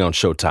 only on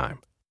Showtime.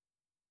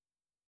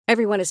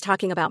 Everyone is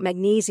talking about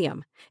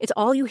magnesium. It's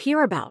all you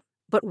hear about.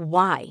 But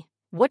why?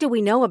 What do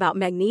we know about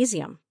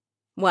magnesium?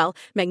 Well,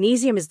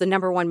 magnesium is the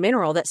number one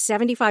mineral that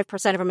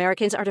 75% of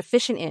Americans are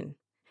deficient in.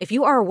 If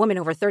you are a woman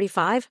over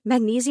 35,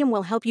 magnesium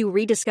will help you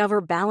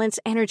rediscover balance,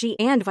 energy,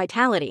 and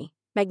vitality.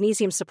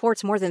 Magnesium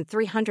supports more than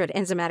 300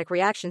 enzymatic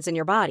reactions in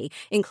your body,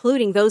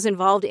 including those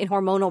involved in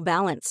hormonal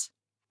balance.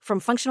 From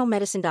functional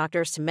medicine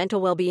doctors to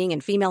mental well-being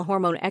and female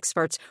hormone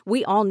experts,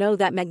 we all know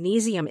that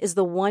magnesium is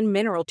the one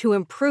mineral to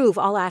improve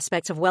all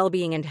aspects of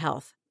well-being and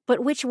health. But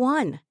which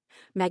one?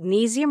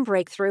 Magnesium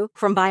Breakthrough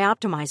from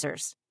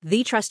Bioptimizers,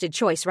 the trusted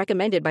choice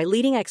recommended by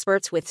leading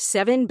experts with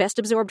 7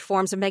 best-absorbed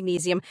forms of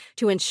magnesium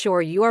to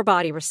ensure your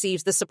body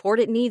receives the support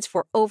it needs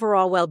for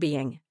overall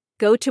well-being.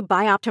 Go to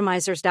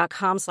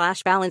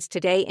bioptimizers.com/balance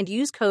today and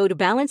use code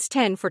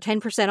BALANCE10 for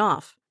 10%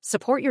 off.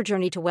 Support your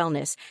journey to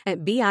wellness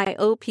at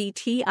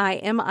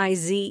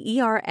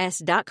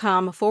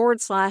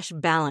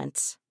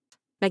bioptimizers.com/balance.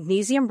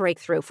 Magnesium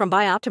Breakthrough from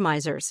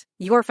Bioptimizers,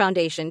 your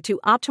foundation to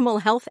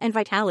optimal health and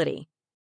vitality.